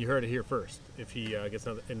surprised, and you heard it here first, if he gets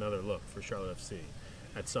another look for Charlotte FC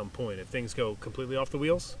at some point. If things go completely off the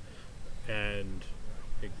wheels, and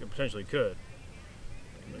it potentially could,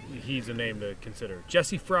 he's a name to consider.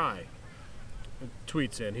 Jesse Fry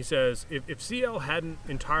tweets in. He says, if CL hadn't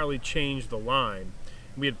entirely changed the line,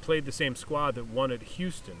 we had played the same squad that won at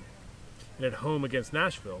Houston and at home against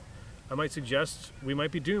Nashville, I might suggest we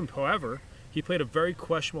might be doomed. However, he played a very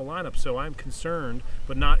questionable lineup, so I'm concerned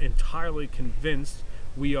but not entirely convinced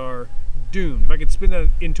we are doomed. If I could spin that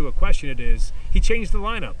into a question, it is, he changed the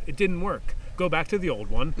lineup. It didn't work. Go back to the old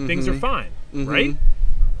one. Mm-hmm. Things are fine, right?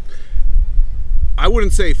 I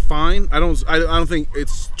wouldn't say fine. I don't think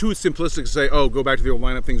it's too simplistic to say, oh, go back to the old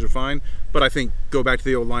lineup, things are fine. But I think go back to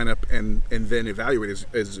the old lineup and then evaluate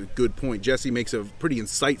is a good point. Jesse makes a pretty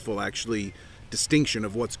insightful, actually, distinction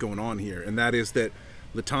of what's going on here, and that is that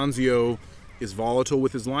Lattanzio is volatile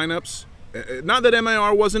with his lineups. Not that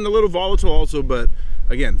MAR wasn't a little volatile also, but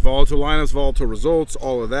again, volatile lineups, volatile results,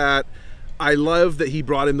 all of that. I love that he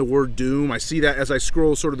brought in the word doom. I see that as I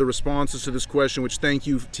scroll sort of the responses to this question, which thank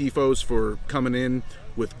you, TFOS, for coming in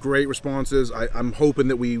with great responses. I'm hoping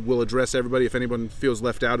that we will address everybody. If anyone feels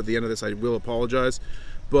left out at the end of this, I will apologize.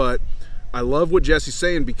 But I love what Jesse's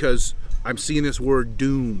saying, because I'm seeing this word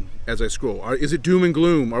doom as I scroll. Is it doom and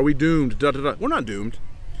gloom? Are we doomed? Da, da, da. We're not doomed.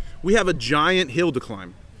 We have a giant hill to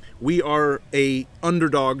climb. We are a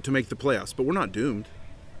underdog to make the playoffs, but we're not doomed.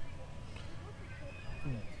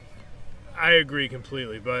 I agree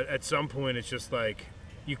completely, but at some point it's just like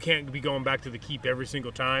you can't be going back to the keep every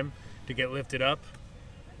single time to get lifted up.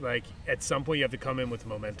 Like, at some point you have to come in with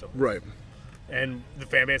momentum. Right. And the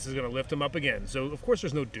fan base is going to lift them up again. So, of course,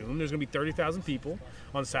 there's no doom. There's going to be 30,000 people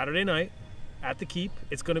on Saturday night at the keep.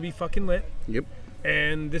 It's going to be fucking lit. Yep.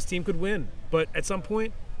 And this team could win. But at some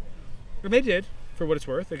point, and they did, for what it's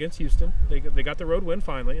worth, against Houston. They got the road win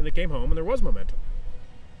finally, and they came home, and there was momentum.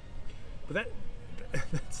 But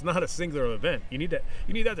that's not a singular event. You need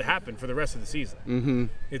that to happen for the rest of the season. Mm-hmm.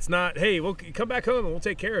 It's not, hey, we'll come back home and we'll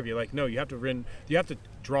take care of you. Like, no, you have to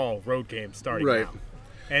draw road games starting right. now.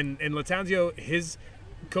 And Lattanzio, his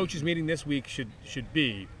coaches meeting this week should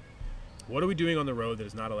be, what are we doing on the road that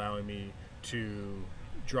is not allowing me to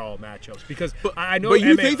draw matchups? Because I know. But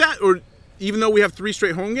you think that, or even though we have 3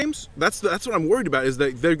 straight home games, that's what I'm worried about. Is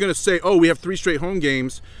that they're going to say, oh, we have 3 straight home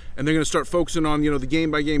games, and they're going to start focusing on the game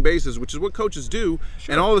by game basis, which is what coaches do.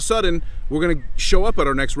 Sure. And all of a sudden, we're going to show up at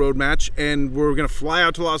our next road match, and we're going to fly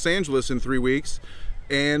out to Los Angeles in 3 weeks,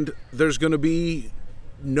 and there's going to be.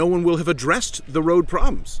 No one will have addressed the road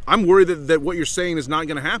problems. I'm worried that what you're saying is not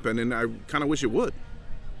going to happen, and I kind of wish it would.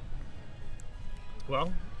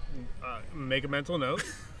 Well, make a mental note.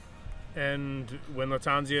 And when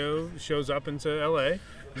Lattanzio shows up into L.A.,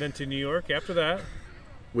 then to New York after that.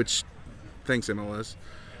 Which, thanks, MLS.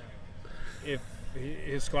 If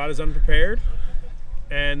his squad is unprepared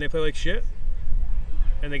and they play like shit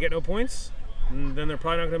and they get no points, then they're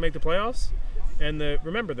probably not going to make the playoffs. And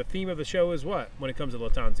remember, the theme of the show is what when it comes to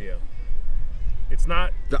Lattanzio? It's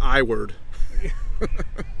not the I word.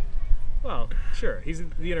 Well, sure, he's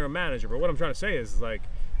the interim manager, but what I'm trying to say is, like,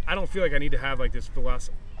 I don't feel like I need to have like this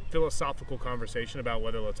philosophical conversation about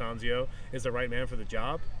whether Lattanzio is the right man for the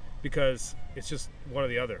job, because it's just one or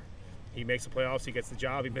the other. He makes the playoffs, he gets the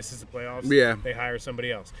job. He misses the playoffs, yeah. They hire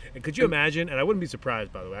somebody else. And could you imagine? And I wouldn't be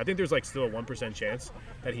surprised, by the way. I think there's like still a 1% chance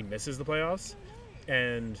that he misses the playoffs,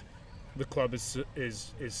 and the club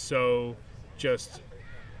is so just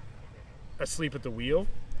asleep at the wheel,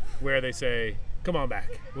 where they say, "Come on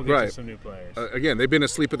back, we'll get you some new players." Again, they've been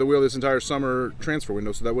asleep at the wheel this entire summer transfer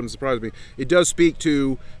window, so that wouldn't surprise me. It does speak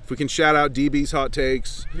to, if we can shout out DB's hot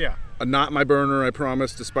takes. Yeah. Not my burner, I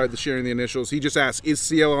promise, despite the sharing the initials. He just asked, is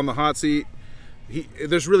CL on the hot seat?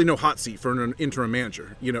 There's really no hot seat for an interim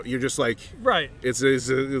manager. You're just like, right. It's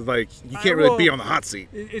like you can't really be on the hot seat.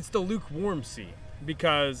 It's the lukewarm seat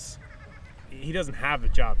because he doesn't have the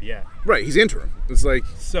job yet. Right, he's interim. It's like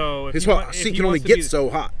so his hot seat can only get so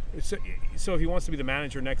hot. So if he wants to be the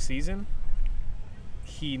manager next season,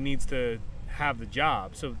 he needs to have the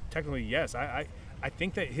job. So technically, yes, I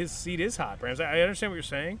think that his seat is hot, Brams. I understand what you're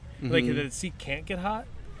saying. Mm-hmm. Like, that the seat can't get hot,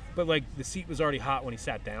 but like the seat was already hot when he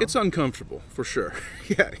sat down. It's uncomfortable, for sure.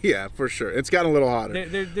 yeah, for sure. It's gotten a little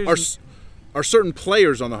hotter. Are certain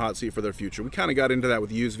players on the hot seat for their future? We kind of got into that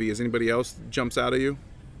with USV. Is anybody else jumps out at you?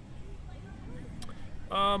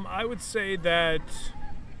 I would say that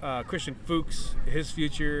Christian Fuchs, his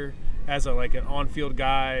future as an on-field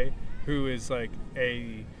guy who is like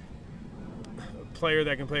a player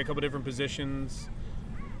that can play a couple different positions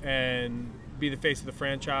and be the face of the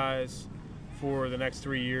franchise for the next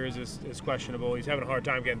 3 years is questionable. He's having a hard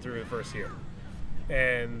time getting through the first year.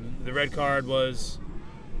 And the red card was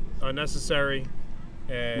unnecessary.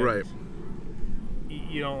 And right.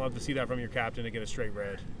 You don't love to see that from your captain to get a straight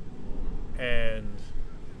red. And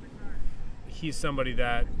he's somebody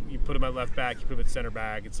that you put him at left back, you put him at center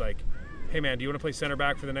back. It's like, hey man, do you want to play center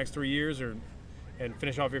back for the next 3 years and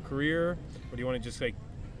finish off your career, or do you want to just like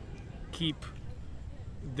keep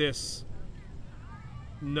this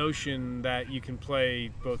notion that you can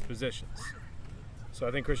play both positions? So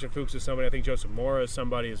I think Christian Fuchs is somebody. I think Joseph Mora is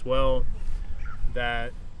somebody as well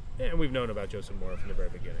that, and we've known about Joseph Mora from the very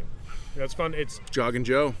beginning. It's fun. It's Jogging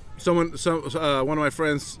Joe. One of my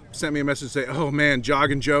friends sent me a message saying, "Oh man,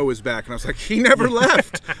 Jogging Joe is back," and I was like, "He never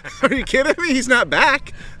left. Are you kidding me? He's not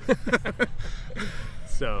back."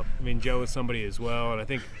 So, I mean, Joe is somebody as well, and I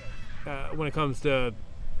think when it comes to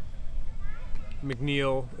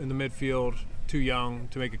McNeil in the midfield, too young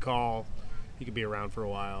to make a call. He could be around for a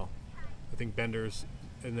while. I think Bender's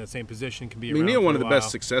in the same position, can be around McNeil, for one of a the while.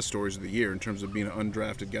 best success stories of the year in terms of being an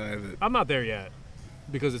undrafted guy. I'm not there yet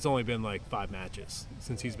because it's only been like 5 matches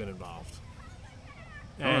since he's been involved.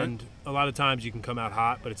 And a lot of times you can come out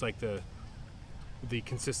hot, but it's like the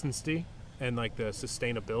consistency and like the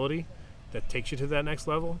sustainability that takes you to that next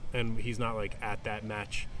level. And he's not like at that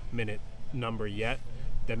match minute number yet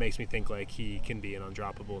that makes me think like he can be an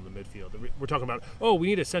undroppable in the midfield. We're talking about, oh, we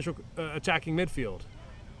need a central attacking midfield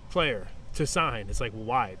player to sign. It's like, well,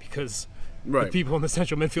 why? Because the people in the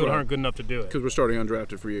central midfield aren't good enough to do it. Because we're starting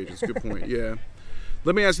undrafted free agents. Good point. Yeah.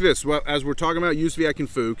 Let me ask you this. Well, as we're talking about József and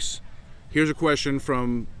Fuchs, here's a question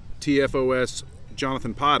from TFOS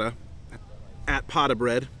Jonathan Pata, at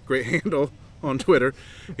Patabread, great handle on Twitter.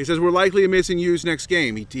 He says, we're likely missing Hughes next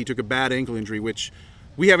game. He took a bad ankle injury, which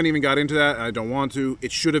we haven't even got into that. I don't want to.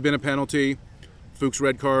 It should have been a penalty. Fuchs'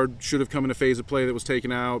 red card should have come in a phase of play that was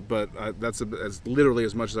taken out, but that's as literally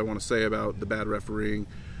as much as I want to say about the bad refereeing.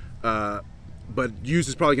 But Hughes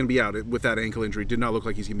is probably going to be out with that ankle injury. Did not look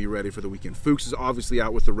like he's going to be ready for the weekend. Fuchs is obviously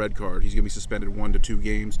out with the red card. He's going to be suspended 1 to 2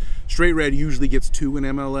 games. Straight red usually gets 2 in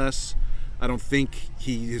MLS. I don't think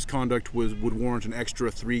his conduct would warrant an extra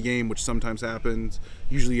 3 game, which sometimes happens.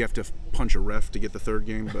 Usually you have to punch a ref to get the 3rd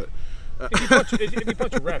game, but if you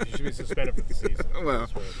punch a ref, you should be suspended for the season.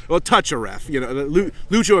 Well, touch a ref. You know,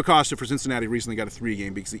 Lucho Acosta for Cincinnati recently got a 3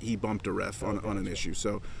 game because he bumped a ref on an issue.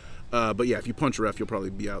 So, but yeah, if you punch a ref, you'll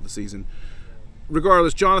probably be out the season.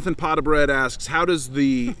 Regardless, Jonathan Patabread asks, how does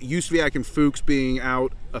the József and Fuchs being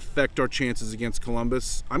out affect our chances against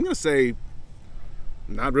Columbus? I'm going to say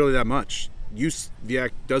not really that much.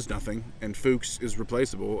 József does nothing, and Fuchs is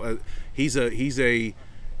replaceable. He's as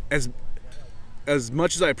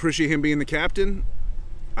much as I appreciate him being the captain,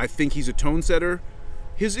 I think he's a tone setter.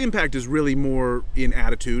 His impact is really more in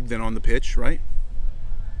attitude than on the pitch, right?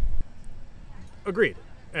 Agreed.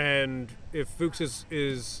 And if Fuchs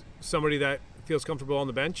is somebody that feels comfortable on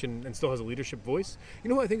the bench and still has a leadership voice, you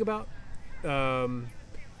know what I think about?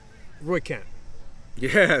 Roy Kent.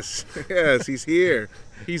 Yes, he's here.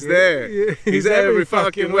 He's there. He's every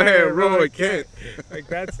fucking where, Roy Kent. Like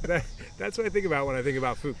that's what I think about when I think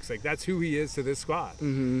about Fuchs. Like that's who he is to this squad.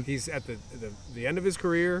 Mm-hmm. He's at the end of his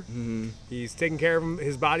career. Mm-hmm. He's taking care of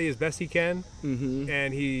his body as best he can, mm-hmm.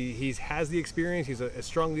 and he has the experience. He's a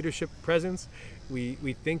strong leadership presence. We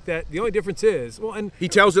think that the only difference is and he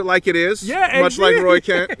tells it like it is. Yeah, much like Roy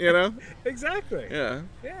Kent, you know. Exactly. Yeah.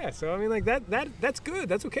 Yeah. So I mean, like that's good.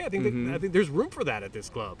 That's okay. I think mm-hmm. I think there's room for that at this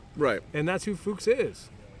club. Right. And that's who Fuchs is.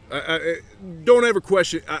 Don't ever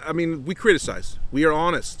question. I mean, we criticize. We are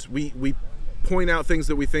honest. We point out things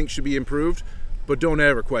that we think should be improved, but don't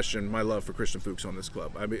ever question my love for Christian Fuchs on this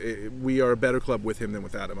club. I mean, we are a better club with him than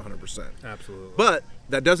without him, 100%. Absolutely. But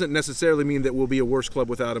that doesn't necessarily mean that we'll be a worse club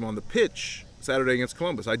without him on the pitch Saturday against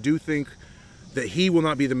Columbus. I do think that he will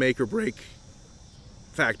not be the make or break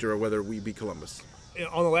factor of whether we beat Columbus.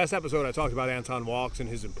 On the last episode, I talked about Anton Walkes and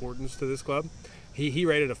his importance to this club. He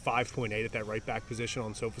rated a 5.8 at that right back position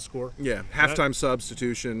on SofaScore. Yeah, halftime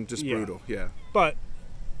substitution, just brutal. Yeah, but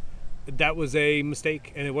that was a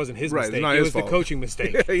mistake, and it wasn't his mistake. It was the coaching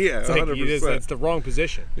mistake. Yeah, it's like 100%. It's the wrong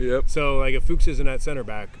position. Yep. So like if Fuchs isn't at center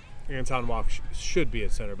back, Anton Walkes should be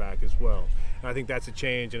at center back as well. And I think that's a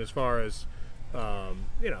change. And as far as the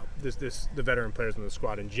veteran players in the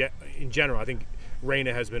squad in general, I think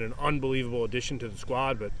Reyna has been an unbelievable addition to the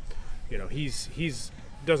squad, but he's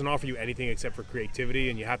doesn't offer you anything except for creativity,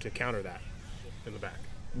 and you have to counter that in the back.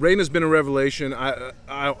 Reyna's been a revelation.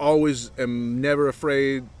 I always am never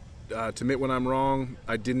afraid to admit when I'm wrong.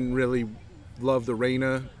 I didn't really love the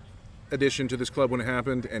Reyna addition to this club when it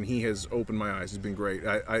happened, and he has opened my eyes. He's been great.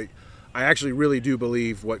 I actually really do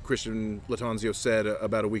believe what Christian Lattanzio said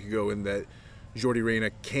about a week ago, in that Jordi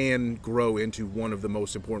Reyna can grow into one of the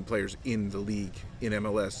most important players in the league in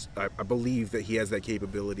MLS. I believe that he has that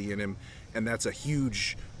capability in him, and that's a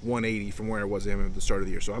huge 180 from where I was at the start of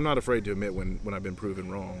the year. So I'm not afraid to admit when I've been proven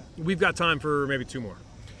wrong. We've got time for maybe 2 more.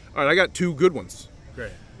 All right, I got 2 good ones.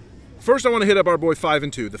 Great. First, I want to hit up our boy 5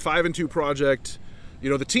 and 2. The 5 and 2 project.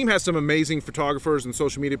 The team has some amazing photographers and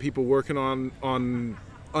social media people working on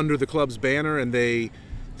under the club's banner, and they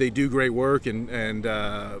do great work, and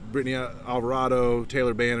Brittany Alvarado,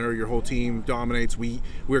 Taylor Banner, your whole team dominates.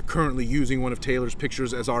 We're currently using one of Taylor's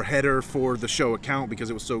pictures as our header for the show account because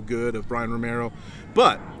it was so good, of Brian Romero.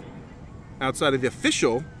 But outside of the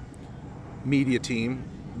official media team,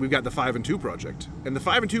 we've got the 5 and 2 project. And the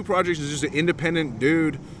 5 and 2 project is just an independent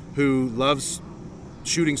dude who loves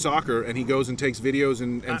shooting soccer, and he goes and takes videos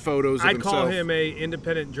and photos of himself. I'd call him a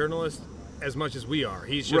independent journalist as much as we are.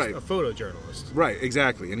 He's just a photojournalist. Right,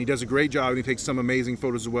 exactly. And he does a great job, and he takes some amazing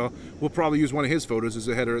photos as well. We'll probably use one of his photos as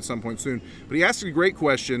a header at some point soon. But he asked a great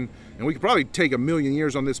question, and we could probably take a million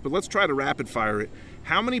years on this, but let's try to rapid fire it.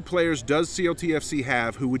 How many players does CLTFC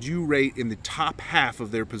have who would you rate in the top half of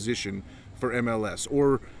their position for MLS?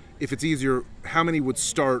 Or if it's easier, how many would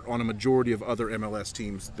start on a majority of other MLS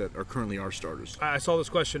teams that are currently our starters? I saw this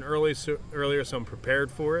question earlier, so I'm prepared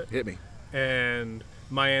for it. Hit me. And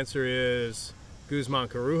my answer is Guzman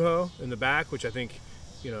Carujo in the back, which I think,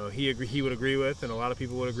 he would agree with, and a lot of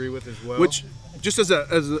people would agree with as well. Which, just as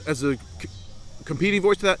a competing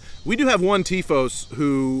voice to that, we do have one TFOS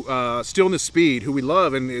who, Stillness Speed, who we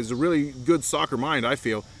love and is a really good soccer mind, I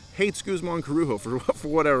feel, hates Guzman Carujo for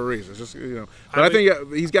whatever reason. Just, But I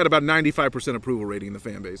think he's got about 95% approval rating in the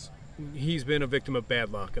fan base. He's been a victim of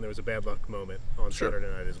bad luck, and there was a bad luck moment on Saturday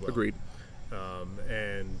night as well. Agreed.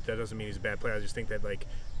 And that doesn't mean he's a bad player. I just think that,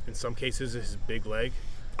 in some cases, his big leg.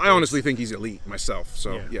 I honestly think he's elite myself.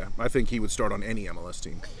 So, yeah, I think he would start on any MLS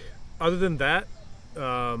team. Other than that,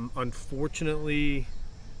 unfortunately,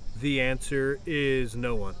 the answer is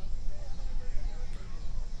no one.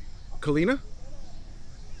 Kalina?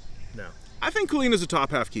 No. I think Kalina's a top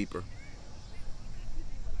half keeper.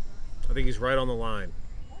 I think he's right on the line.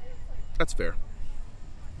 That's fair.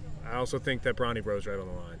 I also think that Bronny Bro's right on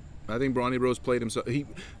the line. I think Bronny Bro's played himself.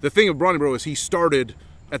 The thing of Bronny Bro is he started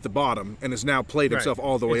at the bottom and has now played himself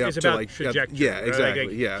all the way up to trajectory. Yeah,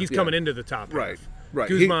 exactly. He's coming into the top half. Right.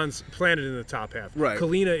 Guzman's planted in the top half. Right.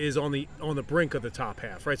 Kalina is on the brink of the top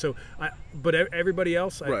half. Right. So, but everybody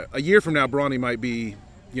else. Right. A year from now, Bronny might be,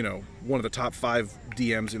 one of the top 5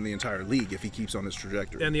 DMs in the entire league if he keeps on his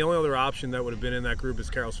trajectory. And the only other option that would have been in that group is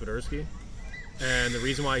Karol Swiderski. And the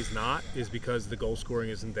reason why he's not is because the goal scoring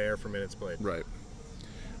isn't there for minutes played. Right.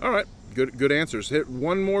 All right. Good answers. Hit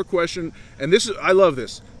one more question. And I love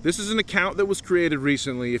this. This is an account that was created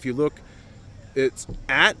recently. If you look, it's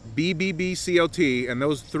at BBBCLT, and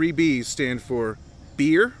those 3 B's stand for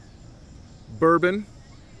beer, bourbon,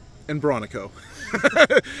 and Bronico.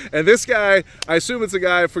 And this guy, I assume it's a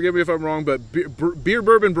guy, forgive me if I'm wrong, but Beer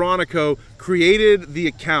Bourbon Bronico created the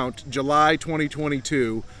account July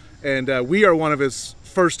 2022, and we are one of his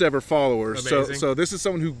first ever followers. So this is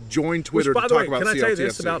someone who joined Twitter to talk about CLTFC. Can I tell you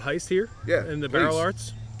this about Heist here? Yeah, in the Barrel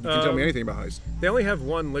Arts? You can tell me anything about Heist. They only have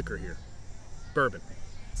one liquor here, bourbon.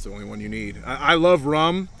 It's the only one you need. I love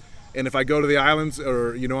rum, and if I go to the islands,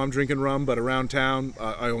 or I'm drinking rum, but around town,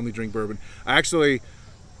 I only drink bourbon. I actually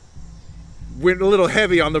went a little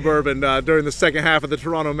heavy on the bourbon during the second half of the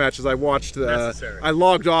Toronto match as I watched. I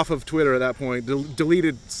logged off of Twitter at that point,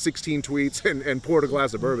 deleted 16 tweets, and poured a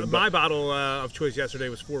glass of bourbon. My bottle of choice yesterday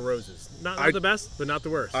was Four Roses. Not the best, but not the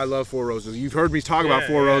worst. I love Four Roses. You've heard me talk about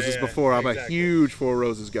Four Roses before. I'm a huge Four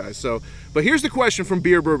Roses guy. But here's the question from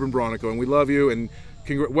Beer Bourbon Bronico, and we love you, and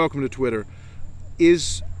welcome to Twitter.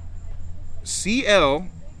 Is CL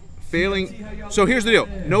failing? So here's the deal.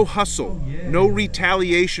 No hustle, no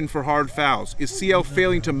retaliation for hard fouls. Is CL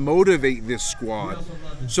failing to motivate this squad?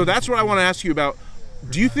 So that's what I want to ask you about.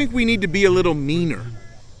 Do you think we need to be a little meaner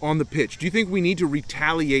on the pitch? Do you think we need to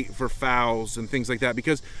retaliate for fouls and things like that?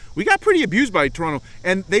 Because we got pretty abused by Toronto,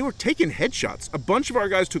 and they were taking headshots. A bunch of our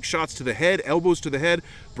guys took shots to the head, elbows to the head.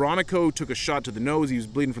 Bronico took a shot to the nose. He was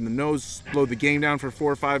bleeding from the nose, slowed the game down for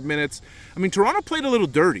 4 or 5 minutes. I mean, Toronto played a little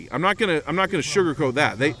dirty. I'm not gonna sugarcoat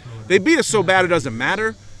that. They beat us so bad it doesn't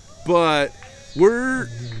matter, but we're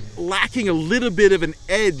lacking a little bit of an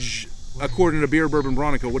edge, according to Beer Bourbon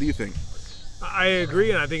Bronico. What do you think? I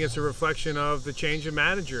agree, and I think it's a reflection of the change of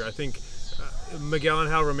manager. I think Miguel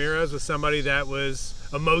Angel Ramirez was somebody that was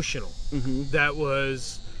emotional, that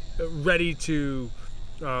was ready to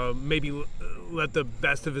maybe let the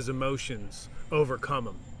best of his emotions overcome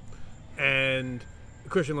him. And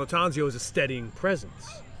Christian Lattanzio is a steadying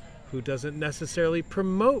presence who doesn't necessarily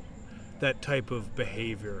promote that type of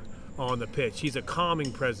behavior on the pitch. He's a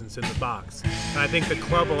calming presence in the box. And I think the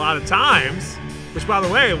club a lot of times, which by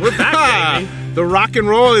the way, we're back, baby. The rock and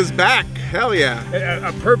roll is back. Hell yeah.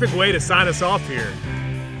 A perfect way to sign us off here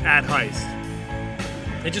at Heist.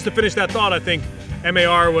 And just to finish that thought, I think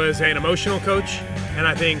MAR was an emotional coach, and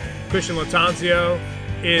I think Christian Lattanzio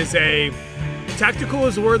is tactical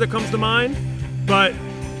is the word that comes to mind, but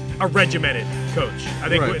a regimented coach. I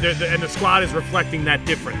think, and the squad is reflecting that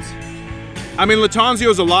difference. I mean, Lattanzio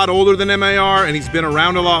is a lot older than MAR, and he's been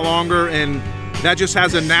around a lot longer, and that just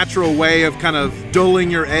has a natural way of kind of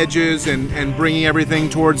dulling your edges and bringing everything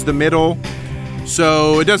towards the middle.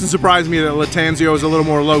 So it doesn't surprise me that Lattanzio is a little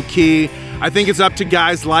more low-key. I think it's up to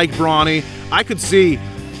guys like Bronny. I could see,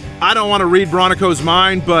 I don't want to read Bronico's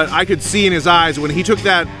mind, but I could see in his eyes when he took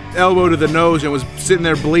that elbow to the nose and was sitting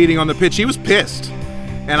there bleeding on the pitch, he was pissed.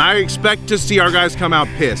 And I expect to see our guys come out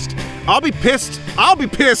pissed. I'll be pissed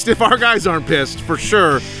if our guys aren't pissed, for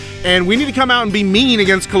sure. And we need to come out and be mean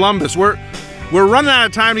against Columbus. We're running out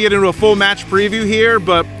of time to get into a full match preview here,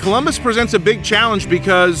 but Columbus presents a big challenge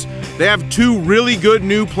because they have 2 really good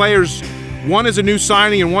new players. One is a new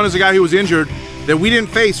signing and one is a guy who was injured that we didn't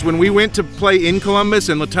face when we went to play in Columbus,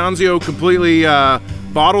 and Lattanzio completely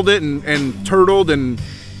bottled it and turtled and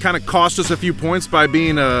kind of cost us a few points by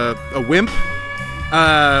being a wimp.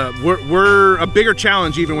 we're a bigger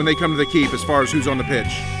challenge even when they come to the keep as far as who's on the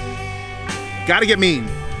pitch. Got to get mean.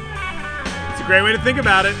 It's a great way to think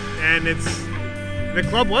about it, and the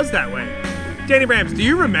club was that way. Danny Brams, do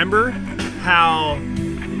you remember how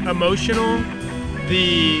emotional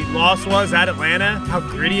the loss was at Atlanta? How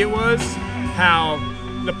gritty it was? How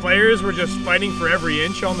the players were just fighting for every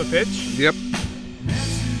inch on the pitch? Yep.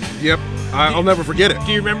 I'll never forget it.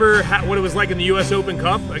 Do you remember what it was like in the U.S. Open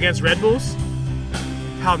Cup against Red Bulls?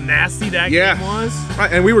 How nasty that game was?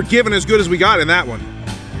 Right, and we were given as good as we got in that one.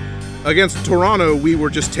 Against Toronto, we were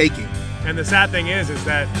just taking. And the sad thing is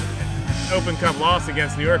that Open Cup loss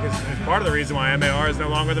against New York is part of the reason why MAR is no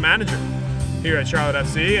longer the manager here at Charlotte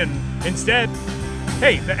FC. And instead,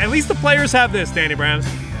 hey, at least the players have this, Danny Brams.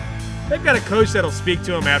 They've got a coach that'll speak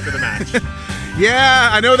to them after the match. Yeah,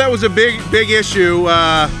 I know that was a big issue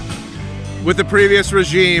with the previous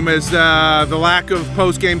regime, is the lack of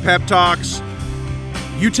post-game pep talks.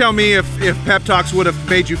 You tell me if pep talks would have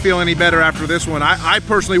made you feel any better after this one. I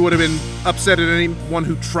personally would have been upset at anyone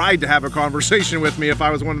who tried to have a conversation with me if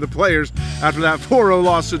I was one of the players after that 4-0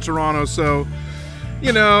 loss to Toronto. So,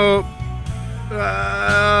 you know,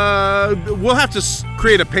 we'll have to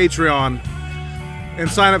create a Patreon and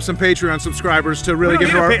sign up some Patreon subscribers to really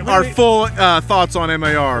give our full thoughts on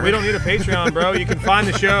MAR. We don't need a Patreon, bro. You can find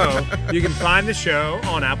the show. You can find the show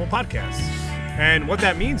on Apple Podcasts. And what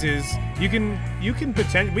that means is we can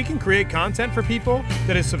create content for people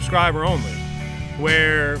that is subscriber only,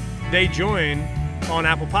 where they join on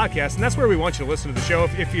Apple Podcasts, and that's where we want you to listen to the show.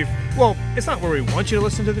 Well, it's not where we want you to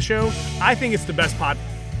listen to the show. I think it's the best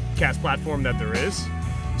podcast platform that there is.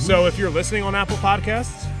 So if you're listening on Apple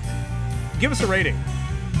Podcasts, give us a rating.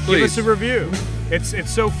 Please. Give us a review. It's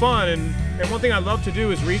so fun, and one thing I love to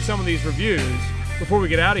do is read some of these reviews before we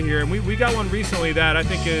get out of here. And we got one recently that I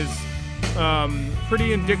think is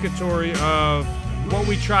pretty indicatory of what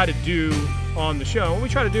we try to do on the show. What we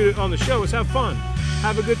try to do on the show is have fun,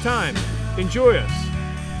 have a good time, enjoy us.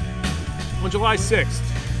 On July 6th,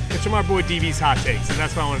 it's from our boy DB's Hot Takes, and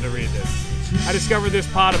that's why I wanted to read this. I discovered this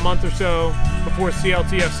pod a month or so before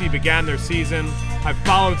CLTFC began their season. I've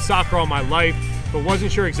followed soccer all my life, but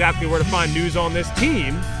wasn't sure exactly where to find news on this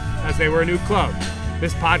team as they were a new club.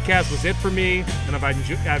 This podcast was it for me, and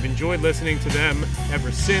I've enjoyed listening to them ever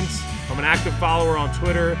since. I'm an active follower on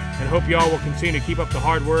Twitter and hope y'all will continue to keep up the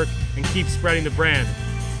hard work and keep spreading the brand.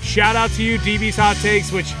 Shout out to you, DB's Hot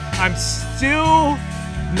Takes, which I'm still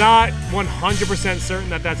not 100% certain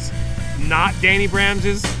that that's not Danny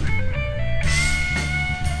Brams's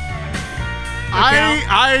account.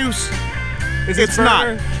 It's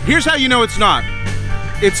not. Here's how you know it's not.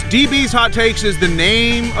 It's DB's Hot Takes is the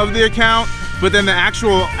name of the account, but then the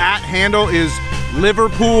actual @ handle is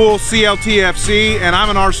Liverpool CLTFC, and I'm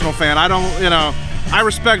an Arsenal fan. I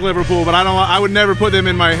respect Liverpool, but I would never put them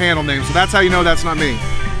in my handle name. So that's how you know that's not me.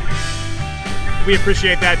 We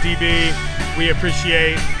appreciate that, DB. We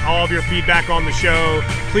appreciate all of your feedback on the show.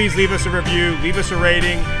 Please leave us a review, leave us a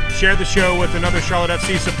rating, share the show with another Charlotte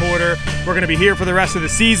FC supporter. We're going to be here for the rest of the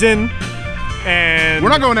season, and we're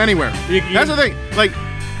not going anywhere. That's the thing. Like,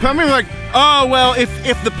 coming like, oh, well,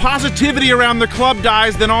 if the positivity around the club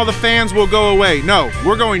dies, then all the fans will go away. No,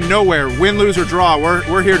 we're going nowhere. Win, lose, or draw.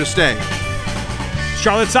 We're here to stay.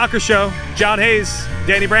 Charlotte Soccer Show, John Hayes,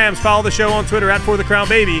 Danny Brams. Follow the show on Twitter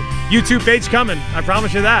 @ForTheCrownBaby. YouTube page coming. I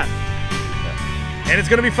promise you that. And it's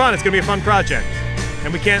going to be fun. It's going to be a fun project.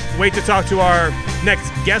 And we can't wait to talk to our next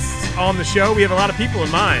guests on the show. We have a lot of people in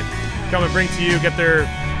mind. Come and bring to you, get their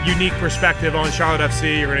unique perspective on Charlotte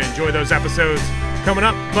FC. You're going to enjoy those episodes coming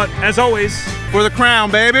up. But as always, for the crown,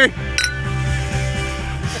 baby.